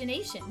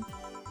imagination.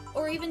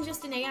 Or even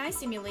just an AI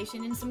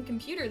simulation in some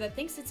computer that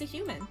thinks it's a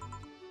human.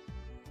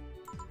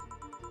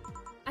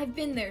 I've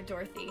been there,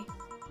 Dorothy.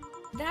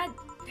 That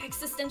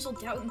existential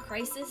doubt and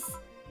crisis,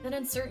 that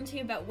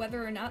uncertainty about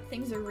whether or not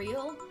things are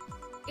real,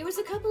 it was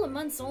a couple of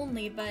months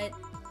only, but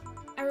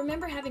I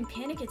remember having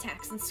panic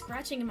attacks and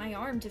scratching in my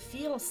arm to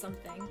feel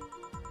something.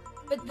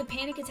 But the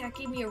panic attack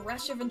gave me a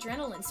rush of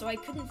adrenaline, so I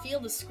couldn't feel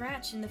the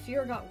scratch and the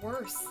fear got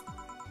worse.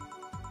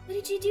 What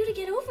did you do to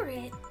get over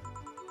it?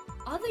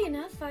 Oddly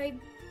enough, I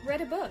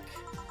read a book.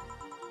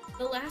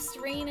 The Last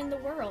Reign in the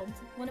World,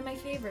 one of my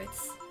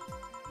favorites.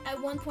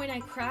 At one point I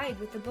cried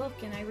with the book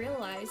and I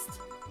realized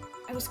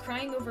I was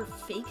crying over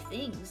fake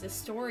things, a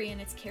story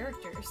and its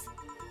characters.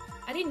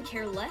 I didn't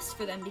care less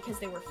for them because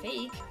they were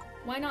fake.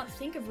 Why not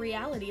think of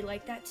reality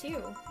like that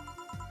too?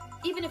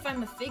 Even if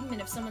I'm a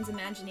figment of someone's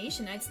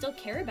imagination, I'd still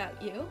care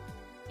about you.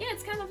 Yeah,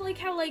 it's kind of like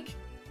how, like,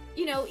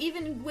 you know,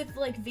 even with,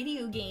 like,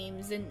 video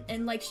games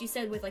and like she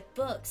said, with, like,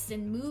 books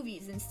and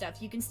movies and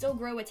stuff, you can still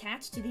grow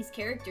attached to these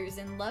characters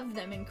and love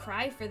them and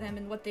cry for them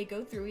and what they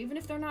go through, even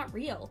if they're not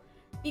real.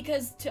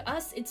 Because to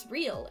us, it's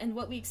real, and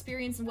what we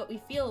experience and what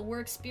we feel, we're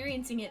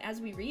experiencing it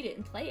as we read it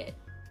and play it.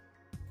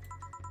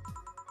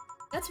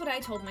 That's what I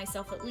told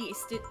myself, at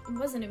least. It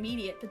wasn't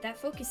immediate, but that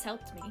focus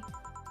helped me.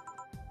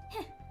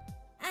 Heh,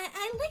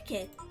 I like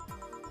it.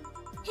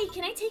 Hey,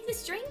 can I take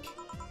this drink?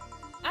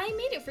 I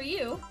made it for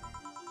you.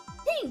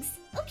 Thanks.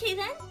 Okay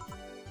then.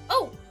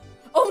 Oh!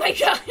 Oh my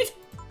god!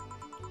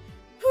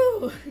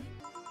 Whew.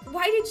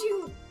 Why did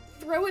you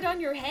throw it on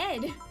your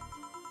head?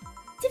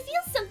 To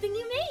feel something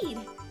you made.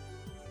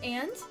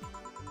 And?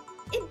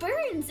 It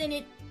burns and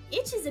it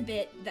itches a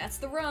bit. That's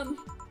the rum.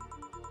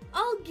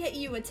 I'll get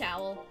you a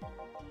towel.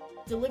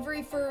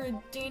 Delivery for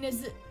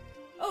Dana's...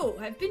 Oh,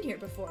 I've been here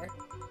before.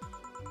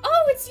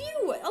 Oh, it's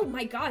you! Oh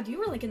my god, you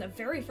were like in the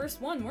very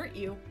first one, weren't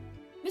you?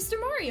 Mr.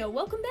 Mario,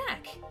 welcome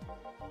back.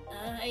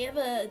 I have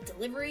a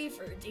delivery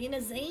for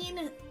Dana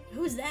Zane.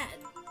 Who's that?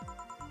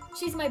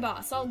 She's my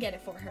boss, I'll get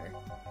it for her.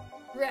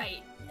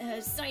 Right,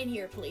 sign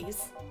here,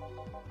 please.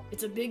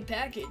 It's a big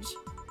package.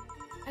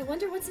 I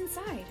wonder what's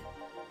inside.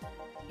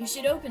 You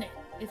should open it.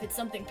 If it's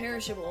something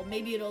perishable,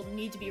 maybe it'll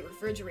need to be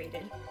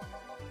refrigerated.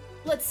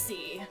 Let's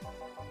see.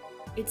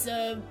 It's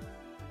a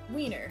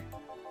wiener.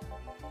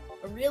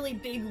 A really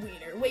big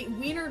wiener. Wait,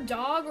 wiener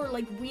dog or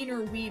like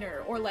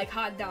wiener or like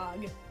hot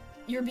dog?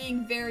 You're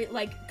being very,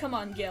 like, come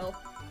on, Gil.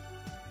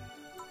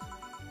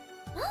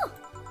 Oh!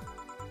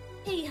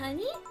 Hey,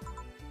 honey?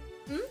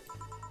 Hmm?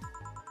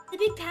 The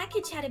big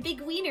package had a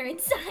big wiener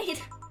inside.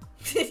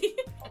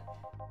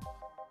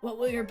 What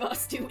will your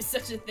boss do with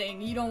such a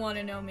thing? You don't want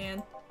to know,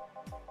 man.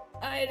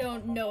 I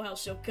don't know how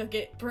she'll cook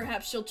it.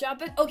 Perhaps she'll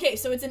chop it? Okay,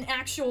 so it's an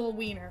actual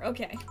wiener.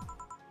 Okay.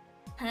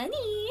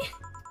 Honey!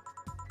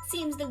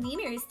 Seems the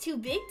wiener is too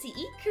big to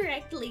eat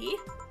correctly.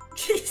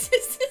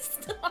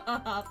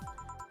 Stop.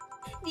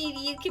 Maybe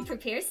you could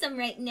prepare some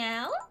right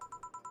now?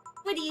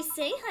 What do you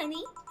say,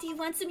 honey? Do you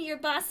want some of your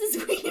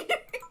boss's wiener?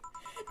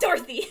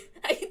 Dorothy,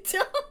 I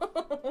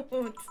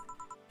don't.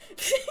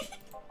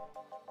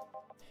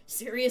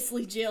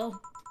 Seriously,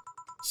 Jill.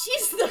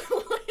 She's the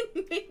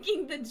one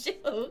making the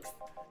jokes.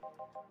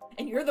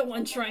 And you're the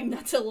one trying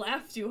not to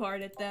laugh too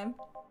hard at them.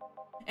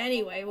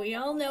 Anyway, we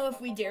all know if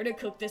we dare to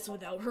cook this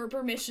without her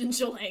permission,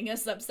 she'll hang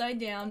us upside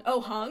down.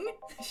 Oh, hung?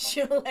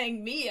 She'll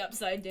hang me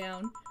upside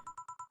down.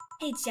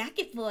 Hey,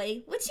 Jacket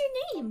Boy, what's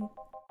your name?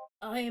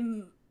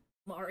 I'm...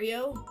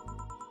 Mario.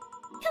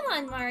 Come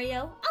on,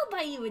 Mario. I'll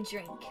buy you a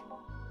drink.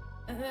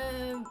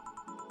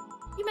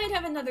 You might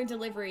have another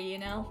delivery, you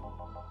know?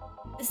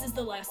 This is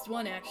the last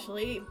one,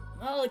 actually.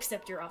 I'll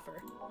accept your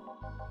offer.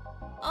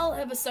 I'll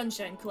have a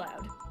sunshine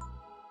cloud.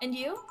 And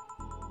you?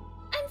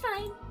 I'm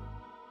fine.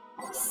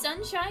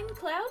 Sunshine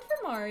cloud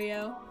for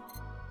Mario.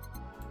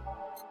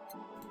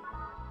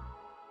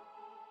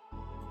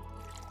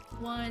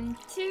 1,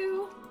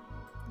 2.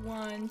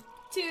 1,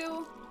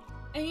 2.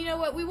 And you know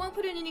what? We won't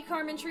put in any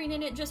Carmentrine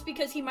in it just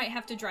because he might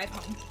have to drive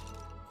home.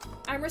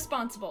 I'm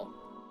responsible.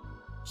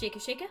 Shake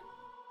it, shake it.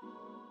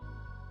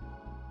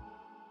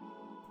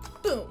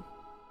 Boom.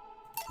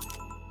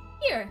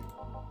 Here.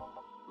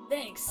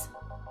 Thanks.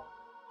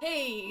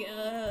 Hey,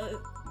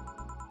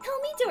 Call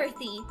me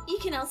Dorothy. You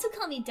can also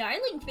call me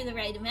Darling for the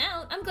right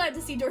amount. I'm glad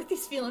to see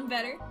Dorothy's feeling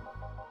better.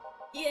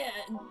 Yeah,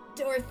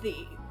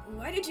 Dorothy.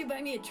 Why did you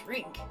buy me a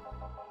drink?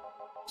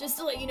 Just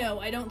to let you know,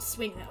 I don't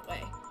swing that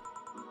way.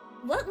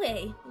 What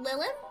way?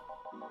 Lilith?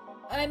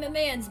 I'm a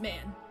man's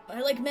man.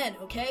 I like men,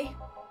 okay?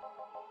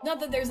 Not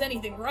that there's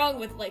anything wrong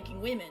with liking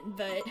women,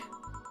 but...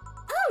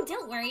 Oh,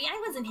 don't worry.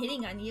 I wasn't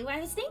hitting on you. I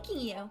was thanking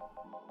you.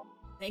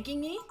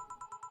 Thanking me?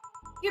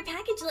 Your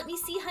package let me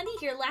see Honey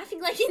here laughing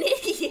like an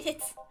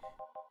idiot.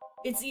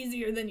 It's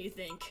easier than you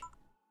think.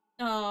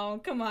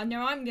 Oh, come on.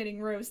 Now I'm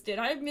getting roasted.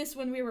 I miss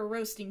when we were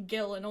roasting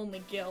Gil and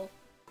only Gil.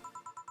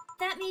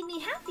 That made me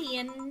happy,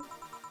 and...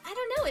 I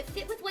don't know, it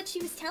fit with what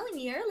she was telling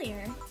me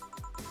earlier.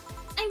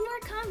 I'm more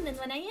calm than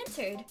when I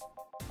entered.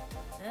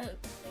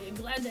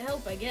 Glad to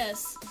help, I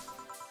guess.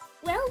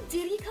 Well,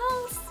 duty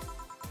calls.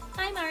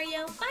 Bye,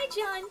 Mario. Bye,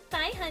 John.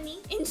 Bye, honey.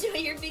 Enjoy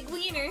your big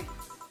wiener.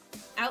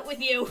 Out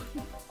with you.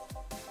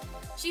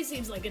 She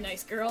seems like a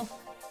nice girl.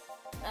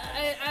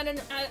 I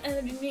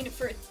didn't mean it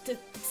for it to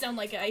sound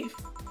like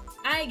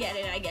I get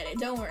it.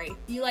 Don't worry.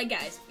 You like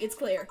guys. It's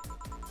clear.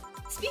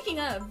 Speaking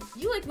of,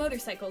 you like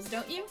motorcycles,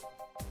 don't you?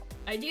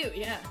 I do,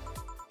 yeah.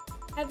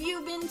 Have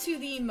you been to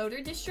the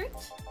Motor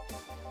District?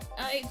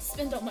 I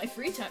spend all my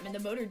free time in the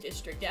Motor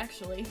District,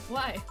 actually.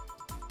 Why?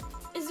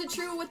 Is it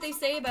true what they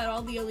say about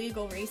all the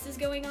illegal races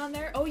going on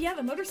there? Oh yeah,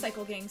 the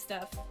motorcycle gang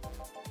stuff.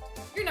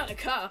 You're not a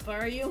cop,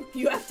 are you?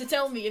 You have to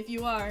tell me if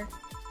you are.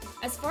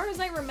 As far as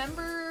I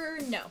remember,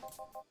 no.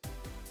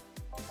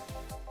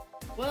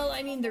 Well,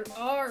 I mean, there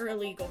are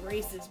illegal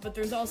races, but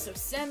there's also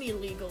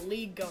semi-legal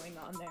league going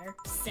on there.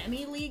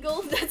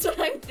 Semi-legal? That's what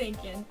I'm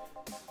thinking.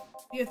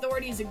 The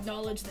authorities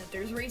acknowledge that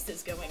there's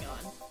races going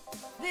on.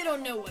 They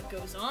don't know what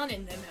goes on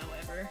in them,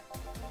 however.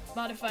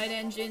 Modified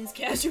engines,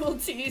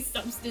 casualties,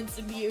 substance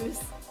abuse.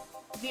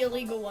 The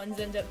illegal ones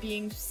end up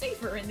being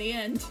safer in the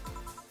end.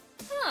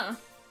 Huh.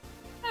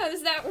 How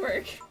does that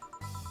work?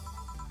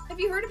 Have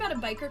you heard about a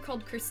biker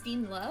called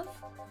Christine Love?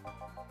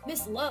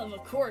 Miss Love,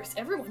 of course.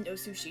 Everyone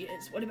knows who she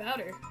is. What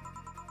about her?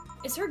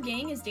 Is her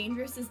gang as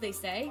dangerous as they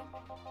say?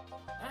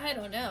 I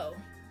don't know.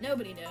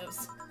 Nobody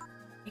knows.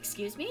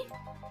 Excuse me?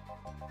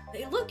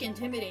 They look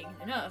intimidating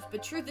enough,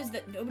 but truth is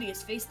that nobody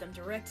has faced them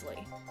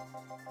directly.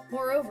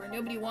 Moreover,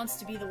 nobody wants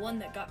to be the one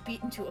that got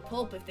beaten to a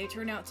pulp if they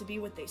turn out to be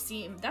what they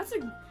seem. That's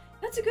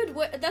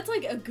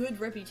like a good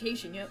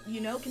reputation,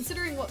 you know?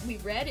 Considering what we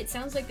read, it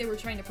sounds like they were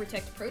trying to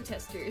protect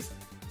protesters.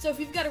 So if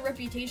you've got a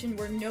reputation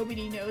where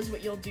nobody knows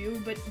what you'll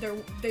do, but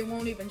they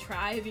won't even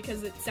try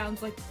because it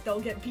sounds like they'll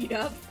get beat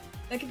up,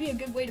 that could be a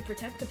good way to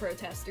protect the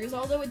protesters,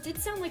 although it did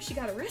sound like she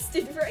got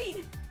arrested,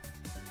 right?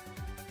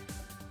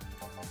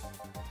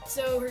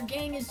 So her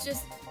gang is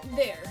just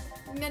there,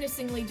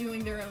 menacingly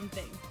doing their own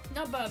thing,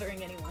 not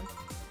bothering anyone.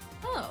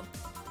 Oh.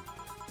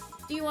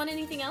 Do you want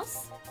anything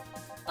else?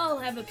 I'll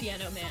have a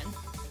piano man.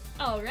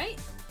 Alright.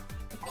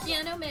 A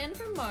piano man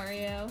for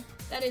Mario.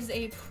 That is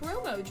a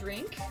promo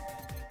drink.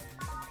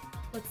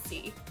 Let's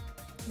see.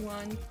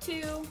 1,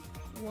 2,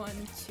 1,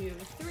 2,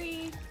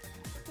 3.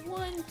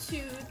 1,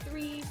 2,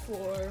 3,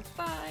 4,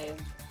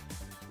 5.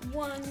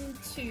 1,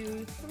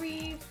 2,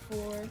 3,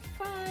 4,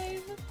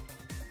 5.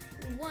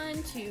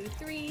 1, 2,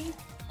 3.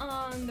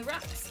 On the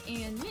rocks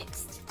and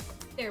mixed.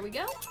 There we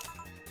go.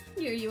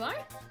 Here you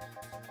are.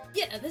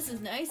 Yeah, this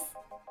is nice.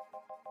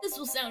 This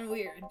will sound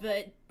weird,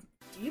 but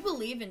do you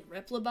believe in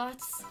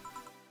replibots?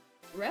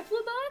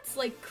 Replibots?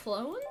 Like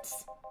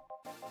clones?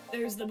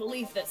 There's the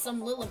belief that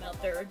some Lilim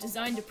out there are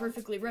designed to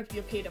perfectly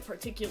replicate a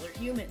particular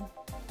human.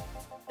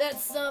 That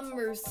some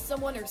or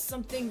someone or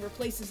something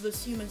replaces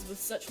those humans with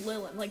such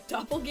Lilim, like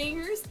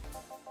doppelgangers?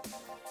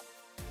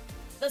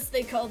 Thus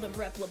they call them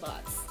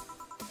replibots.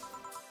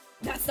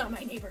 That's not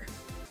my neighbor.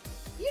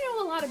 You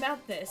know a lot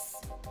about this.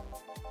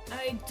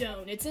 I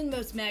don't. It's in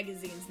most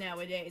magazines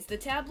nowadays. The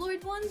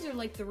tabloid ones are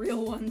like the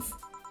real ones.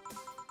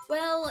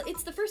 Well,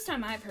 it's the first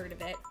time I've heard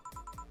of it.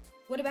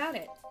 What about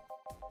it?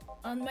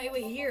 On my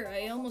way here,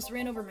 I almost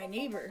ran over my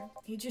neighbor.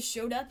 He just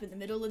showed up in the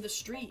middle of the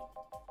street.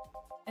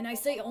 And I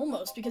say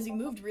almost because he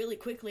moved really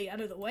quickly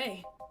out of the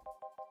way.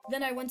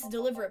 Then I went to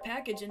deliver a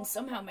package and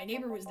somehow my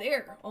neighbor was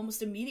there,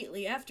 almost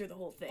immediately after the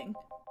whole thing.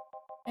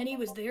 And he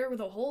was there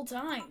the whole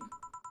time.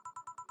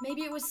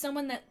 Maybe it was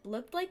someone that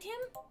looked like him?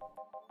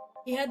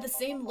 He had the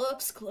same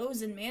looks,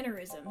 clothes, and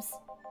mannerisms.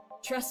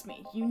 Trust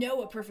me, you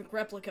know a perfect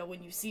replica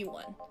when you see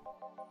one.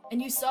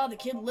 And you saw the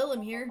kid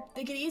Lilim here.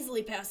 They could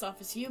easily pass off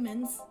as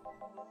humans.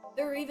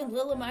 There are even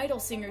Lilim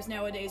idol singers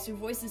nowadays whose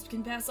voices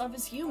can pass off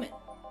as human.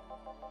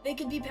 They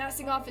could be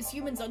passing off as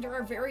humans under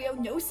our very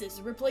own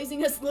noses,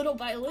 replacing us little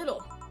by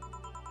little.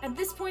 At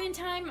this point in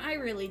time, I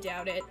really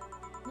doubt it.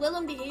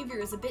 Lilim behavior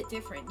is a bit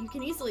different. You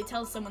can easily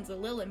tell someone's a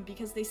Lilim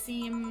because they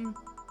seem...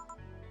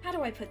 How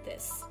do I put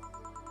this?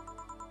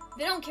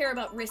 They don't care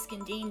about risk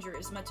and danger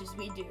as much as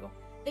we do.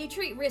 They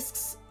treat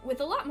risks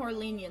with a lot more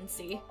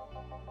leniency.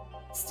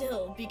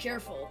 Still, be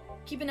careful.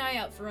 Keep an eye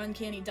out for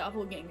uncanny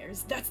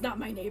doppelgangers. That's not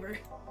my neighbor.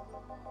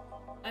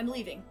 I'm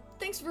leaving.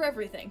 Thanks for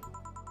everything.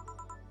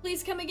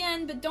 Please come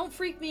again, but don't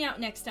freak me out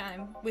next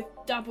time with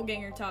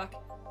doppelganger talk.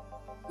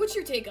 What's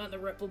your take on the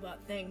replibot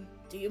thing?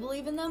 Do you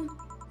believe in them?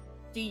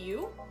 Do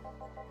you?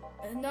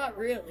 Not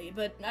really,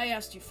 but I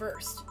asked you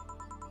first.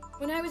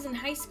 When I was in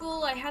high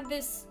school, I had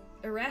this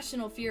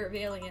irrational fear of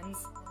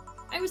aliens.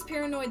 I was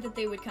paranoid that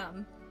they would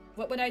come.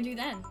 What would I do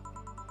then?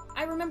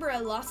 I remember I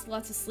lost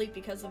lots of sleep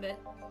because of it.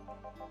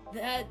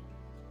 That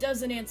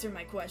doesn't answer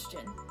my question.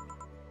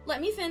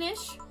 Let me finish.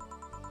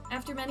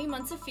 After many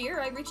months of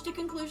fear, I reached a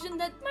conclusion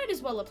that might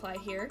as well apply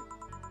here.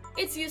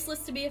 It's useless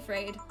to be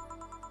afraid.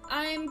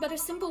 I'm but a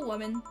simple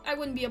woman. I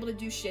wouldn't be able to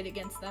do shit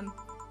against them.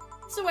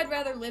 So I'd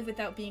rather live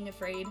without being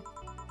afraid.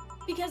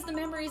 Because the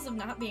memories of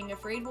not being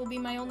afraid will be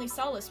my only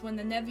solace when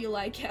the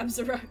nebulae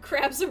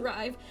crabs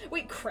arrive.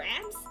 Wait,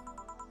 crabs?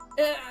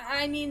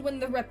 I mean when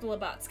the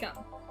replibots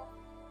come.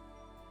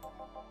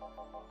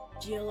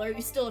 Jill, are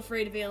you still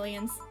afraid of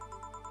aliens?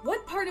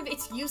 What part of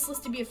it's useless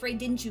to be afraid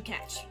didn't you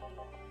catch?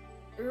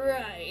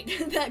 Right,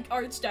 that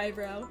arched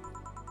eyebrow.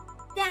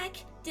 Dak,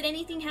 did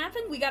anything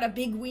happen? We got a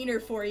big wiener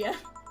for you.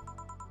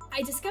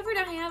 I discovered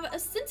I have a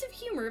sense of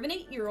humor of an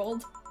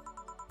 8-year-old.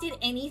 Did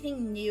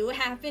anything new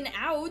happen?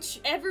 Ouch!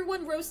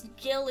 Everyone roast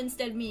Gil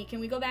instead of me. Can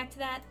we go back to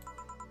that?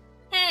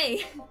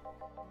 Hey!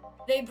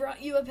 They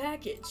brought you a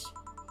package.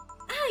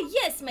 Ah,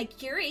 yes, my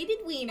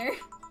curated wiener.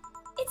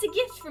 It's a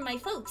gift from my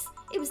folks.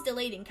 It was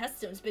delayed in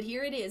customs, but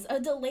here it is. A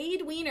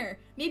delayed wiener.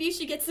 Maybe you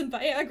should get some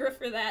Viagra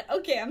for that.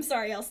 Okay, I'm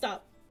sorry, I'll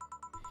stop.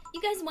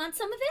 You guys want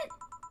some of it?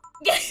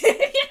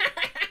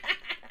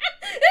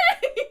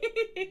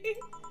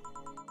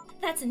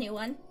 That's a new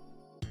one.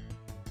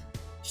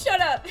 Shut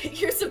up!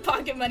 Here's some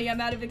pocket money, I'm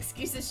out of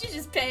excuses. She's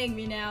just paying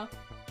me now.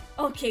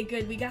 Okay,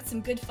 good, we got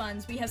some good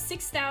funds. We have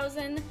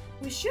 6,000.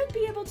 We should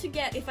be able to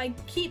get, if I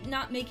keep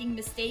not making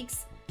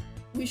mistakes,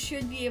 we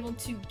should be able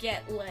to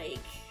get,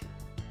 like,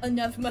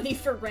 enough money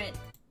for rent.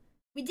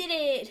 We did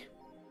it!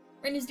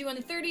 Rent is due on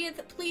the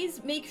 30th.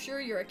 Please make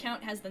sure your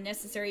account has the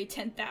necessary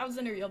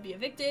 10,000 or you'll be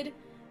evicted.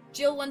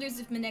 Jill wonders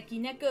if Maneki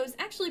Nekos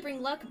actually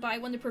bring luck. Buy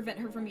one to prevent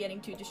her from getting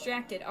too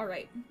distracted.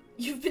 Alright.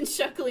 You've been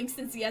chuckling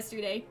since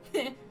yesterday.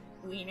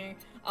 Wiener.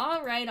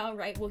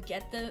 Alright, we'll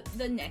get the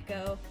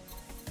Neko.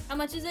 How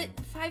much is it?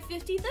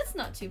 550? That's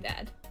not too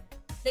bad.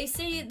 They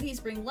say these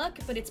bring luck,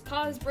 but its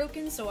paw is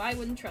broken, so I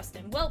wouldn't trust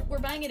him. Well, we're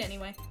buying it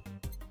anyway.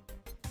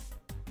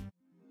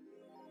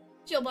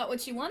 Jill bought what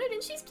she wanted,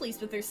 and she's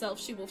pleased with herself.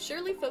 She will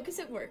surely focus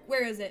at work.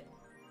 Where is it?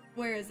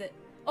 Where is it?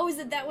 Oh, is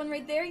it that one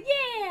right there?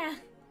 Yeah!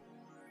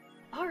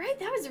 Alright,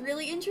 that was a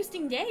really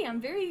interesting day.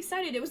 I'm very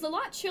excited. It was a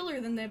lot chiller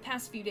than the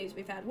past few days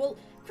we've had. Well,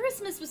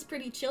 Christmas was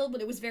pretty chill,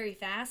 but it was very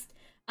fast.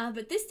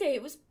 But this day,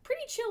 it was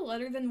pretty chill,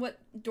 other than what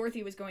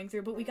Dorothy was going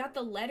through. But we got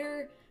the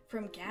letter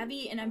from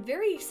Gabby, and I'm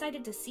very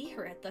excited to see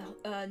her at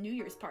the New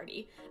Year's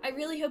party. I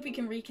really hope we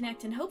can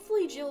reconnect, and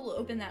hopefully Jill will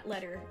open that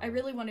letter. I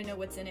really want to know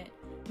what's in it.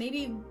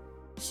 Maybe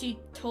she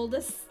told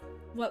us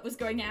what was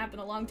going to happen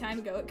a long time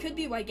ago. It could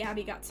be why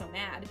Gabby got so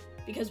mad,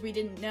 because we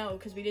didn't know,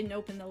 because we didn't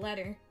open the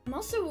letter. I'm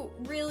also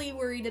really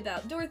worried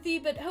about Dorothy,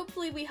 but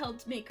hopefully we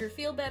helped make her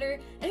feel better.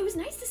 And it was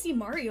nice to see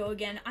Mario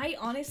again. I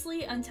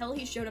honestly, until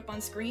he showed up on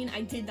screen,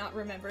 I did not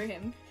remember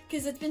him,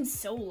 because it's been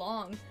so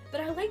long.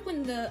 But I like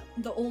when the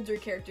older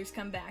characters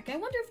come back. I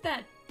wonder if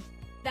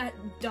that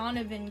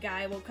Donovan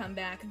guy will come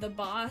back, the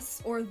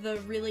boss, or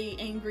the really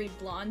angry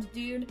blonde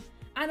dude.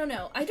 I don't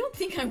know. I don't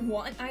think I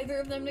want either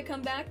of them to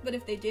come back, but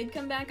if they did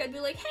come back, I'd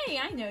be like, hey,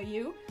 I know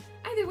you.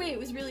 Either way, it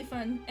was really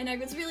fun, and I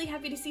was really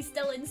happy to see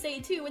Stella and Say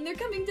too, and they're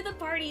coming to the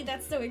party.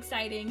 That's so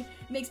exciting.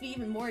 It makes me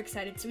even more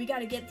excited, so we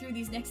gotta get through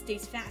these next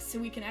days fast so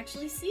we can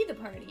actually see the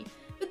party.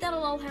 But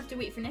that'll all have to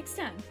wait for next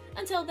time.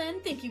 Until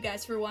then, thank you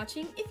guys for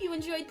watching. If you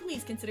enjoyed,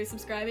 please consider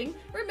subscribing.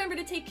 Remember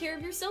to take care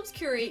of yourselves,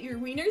 curate your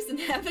wieners, and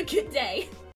have a good day.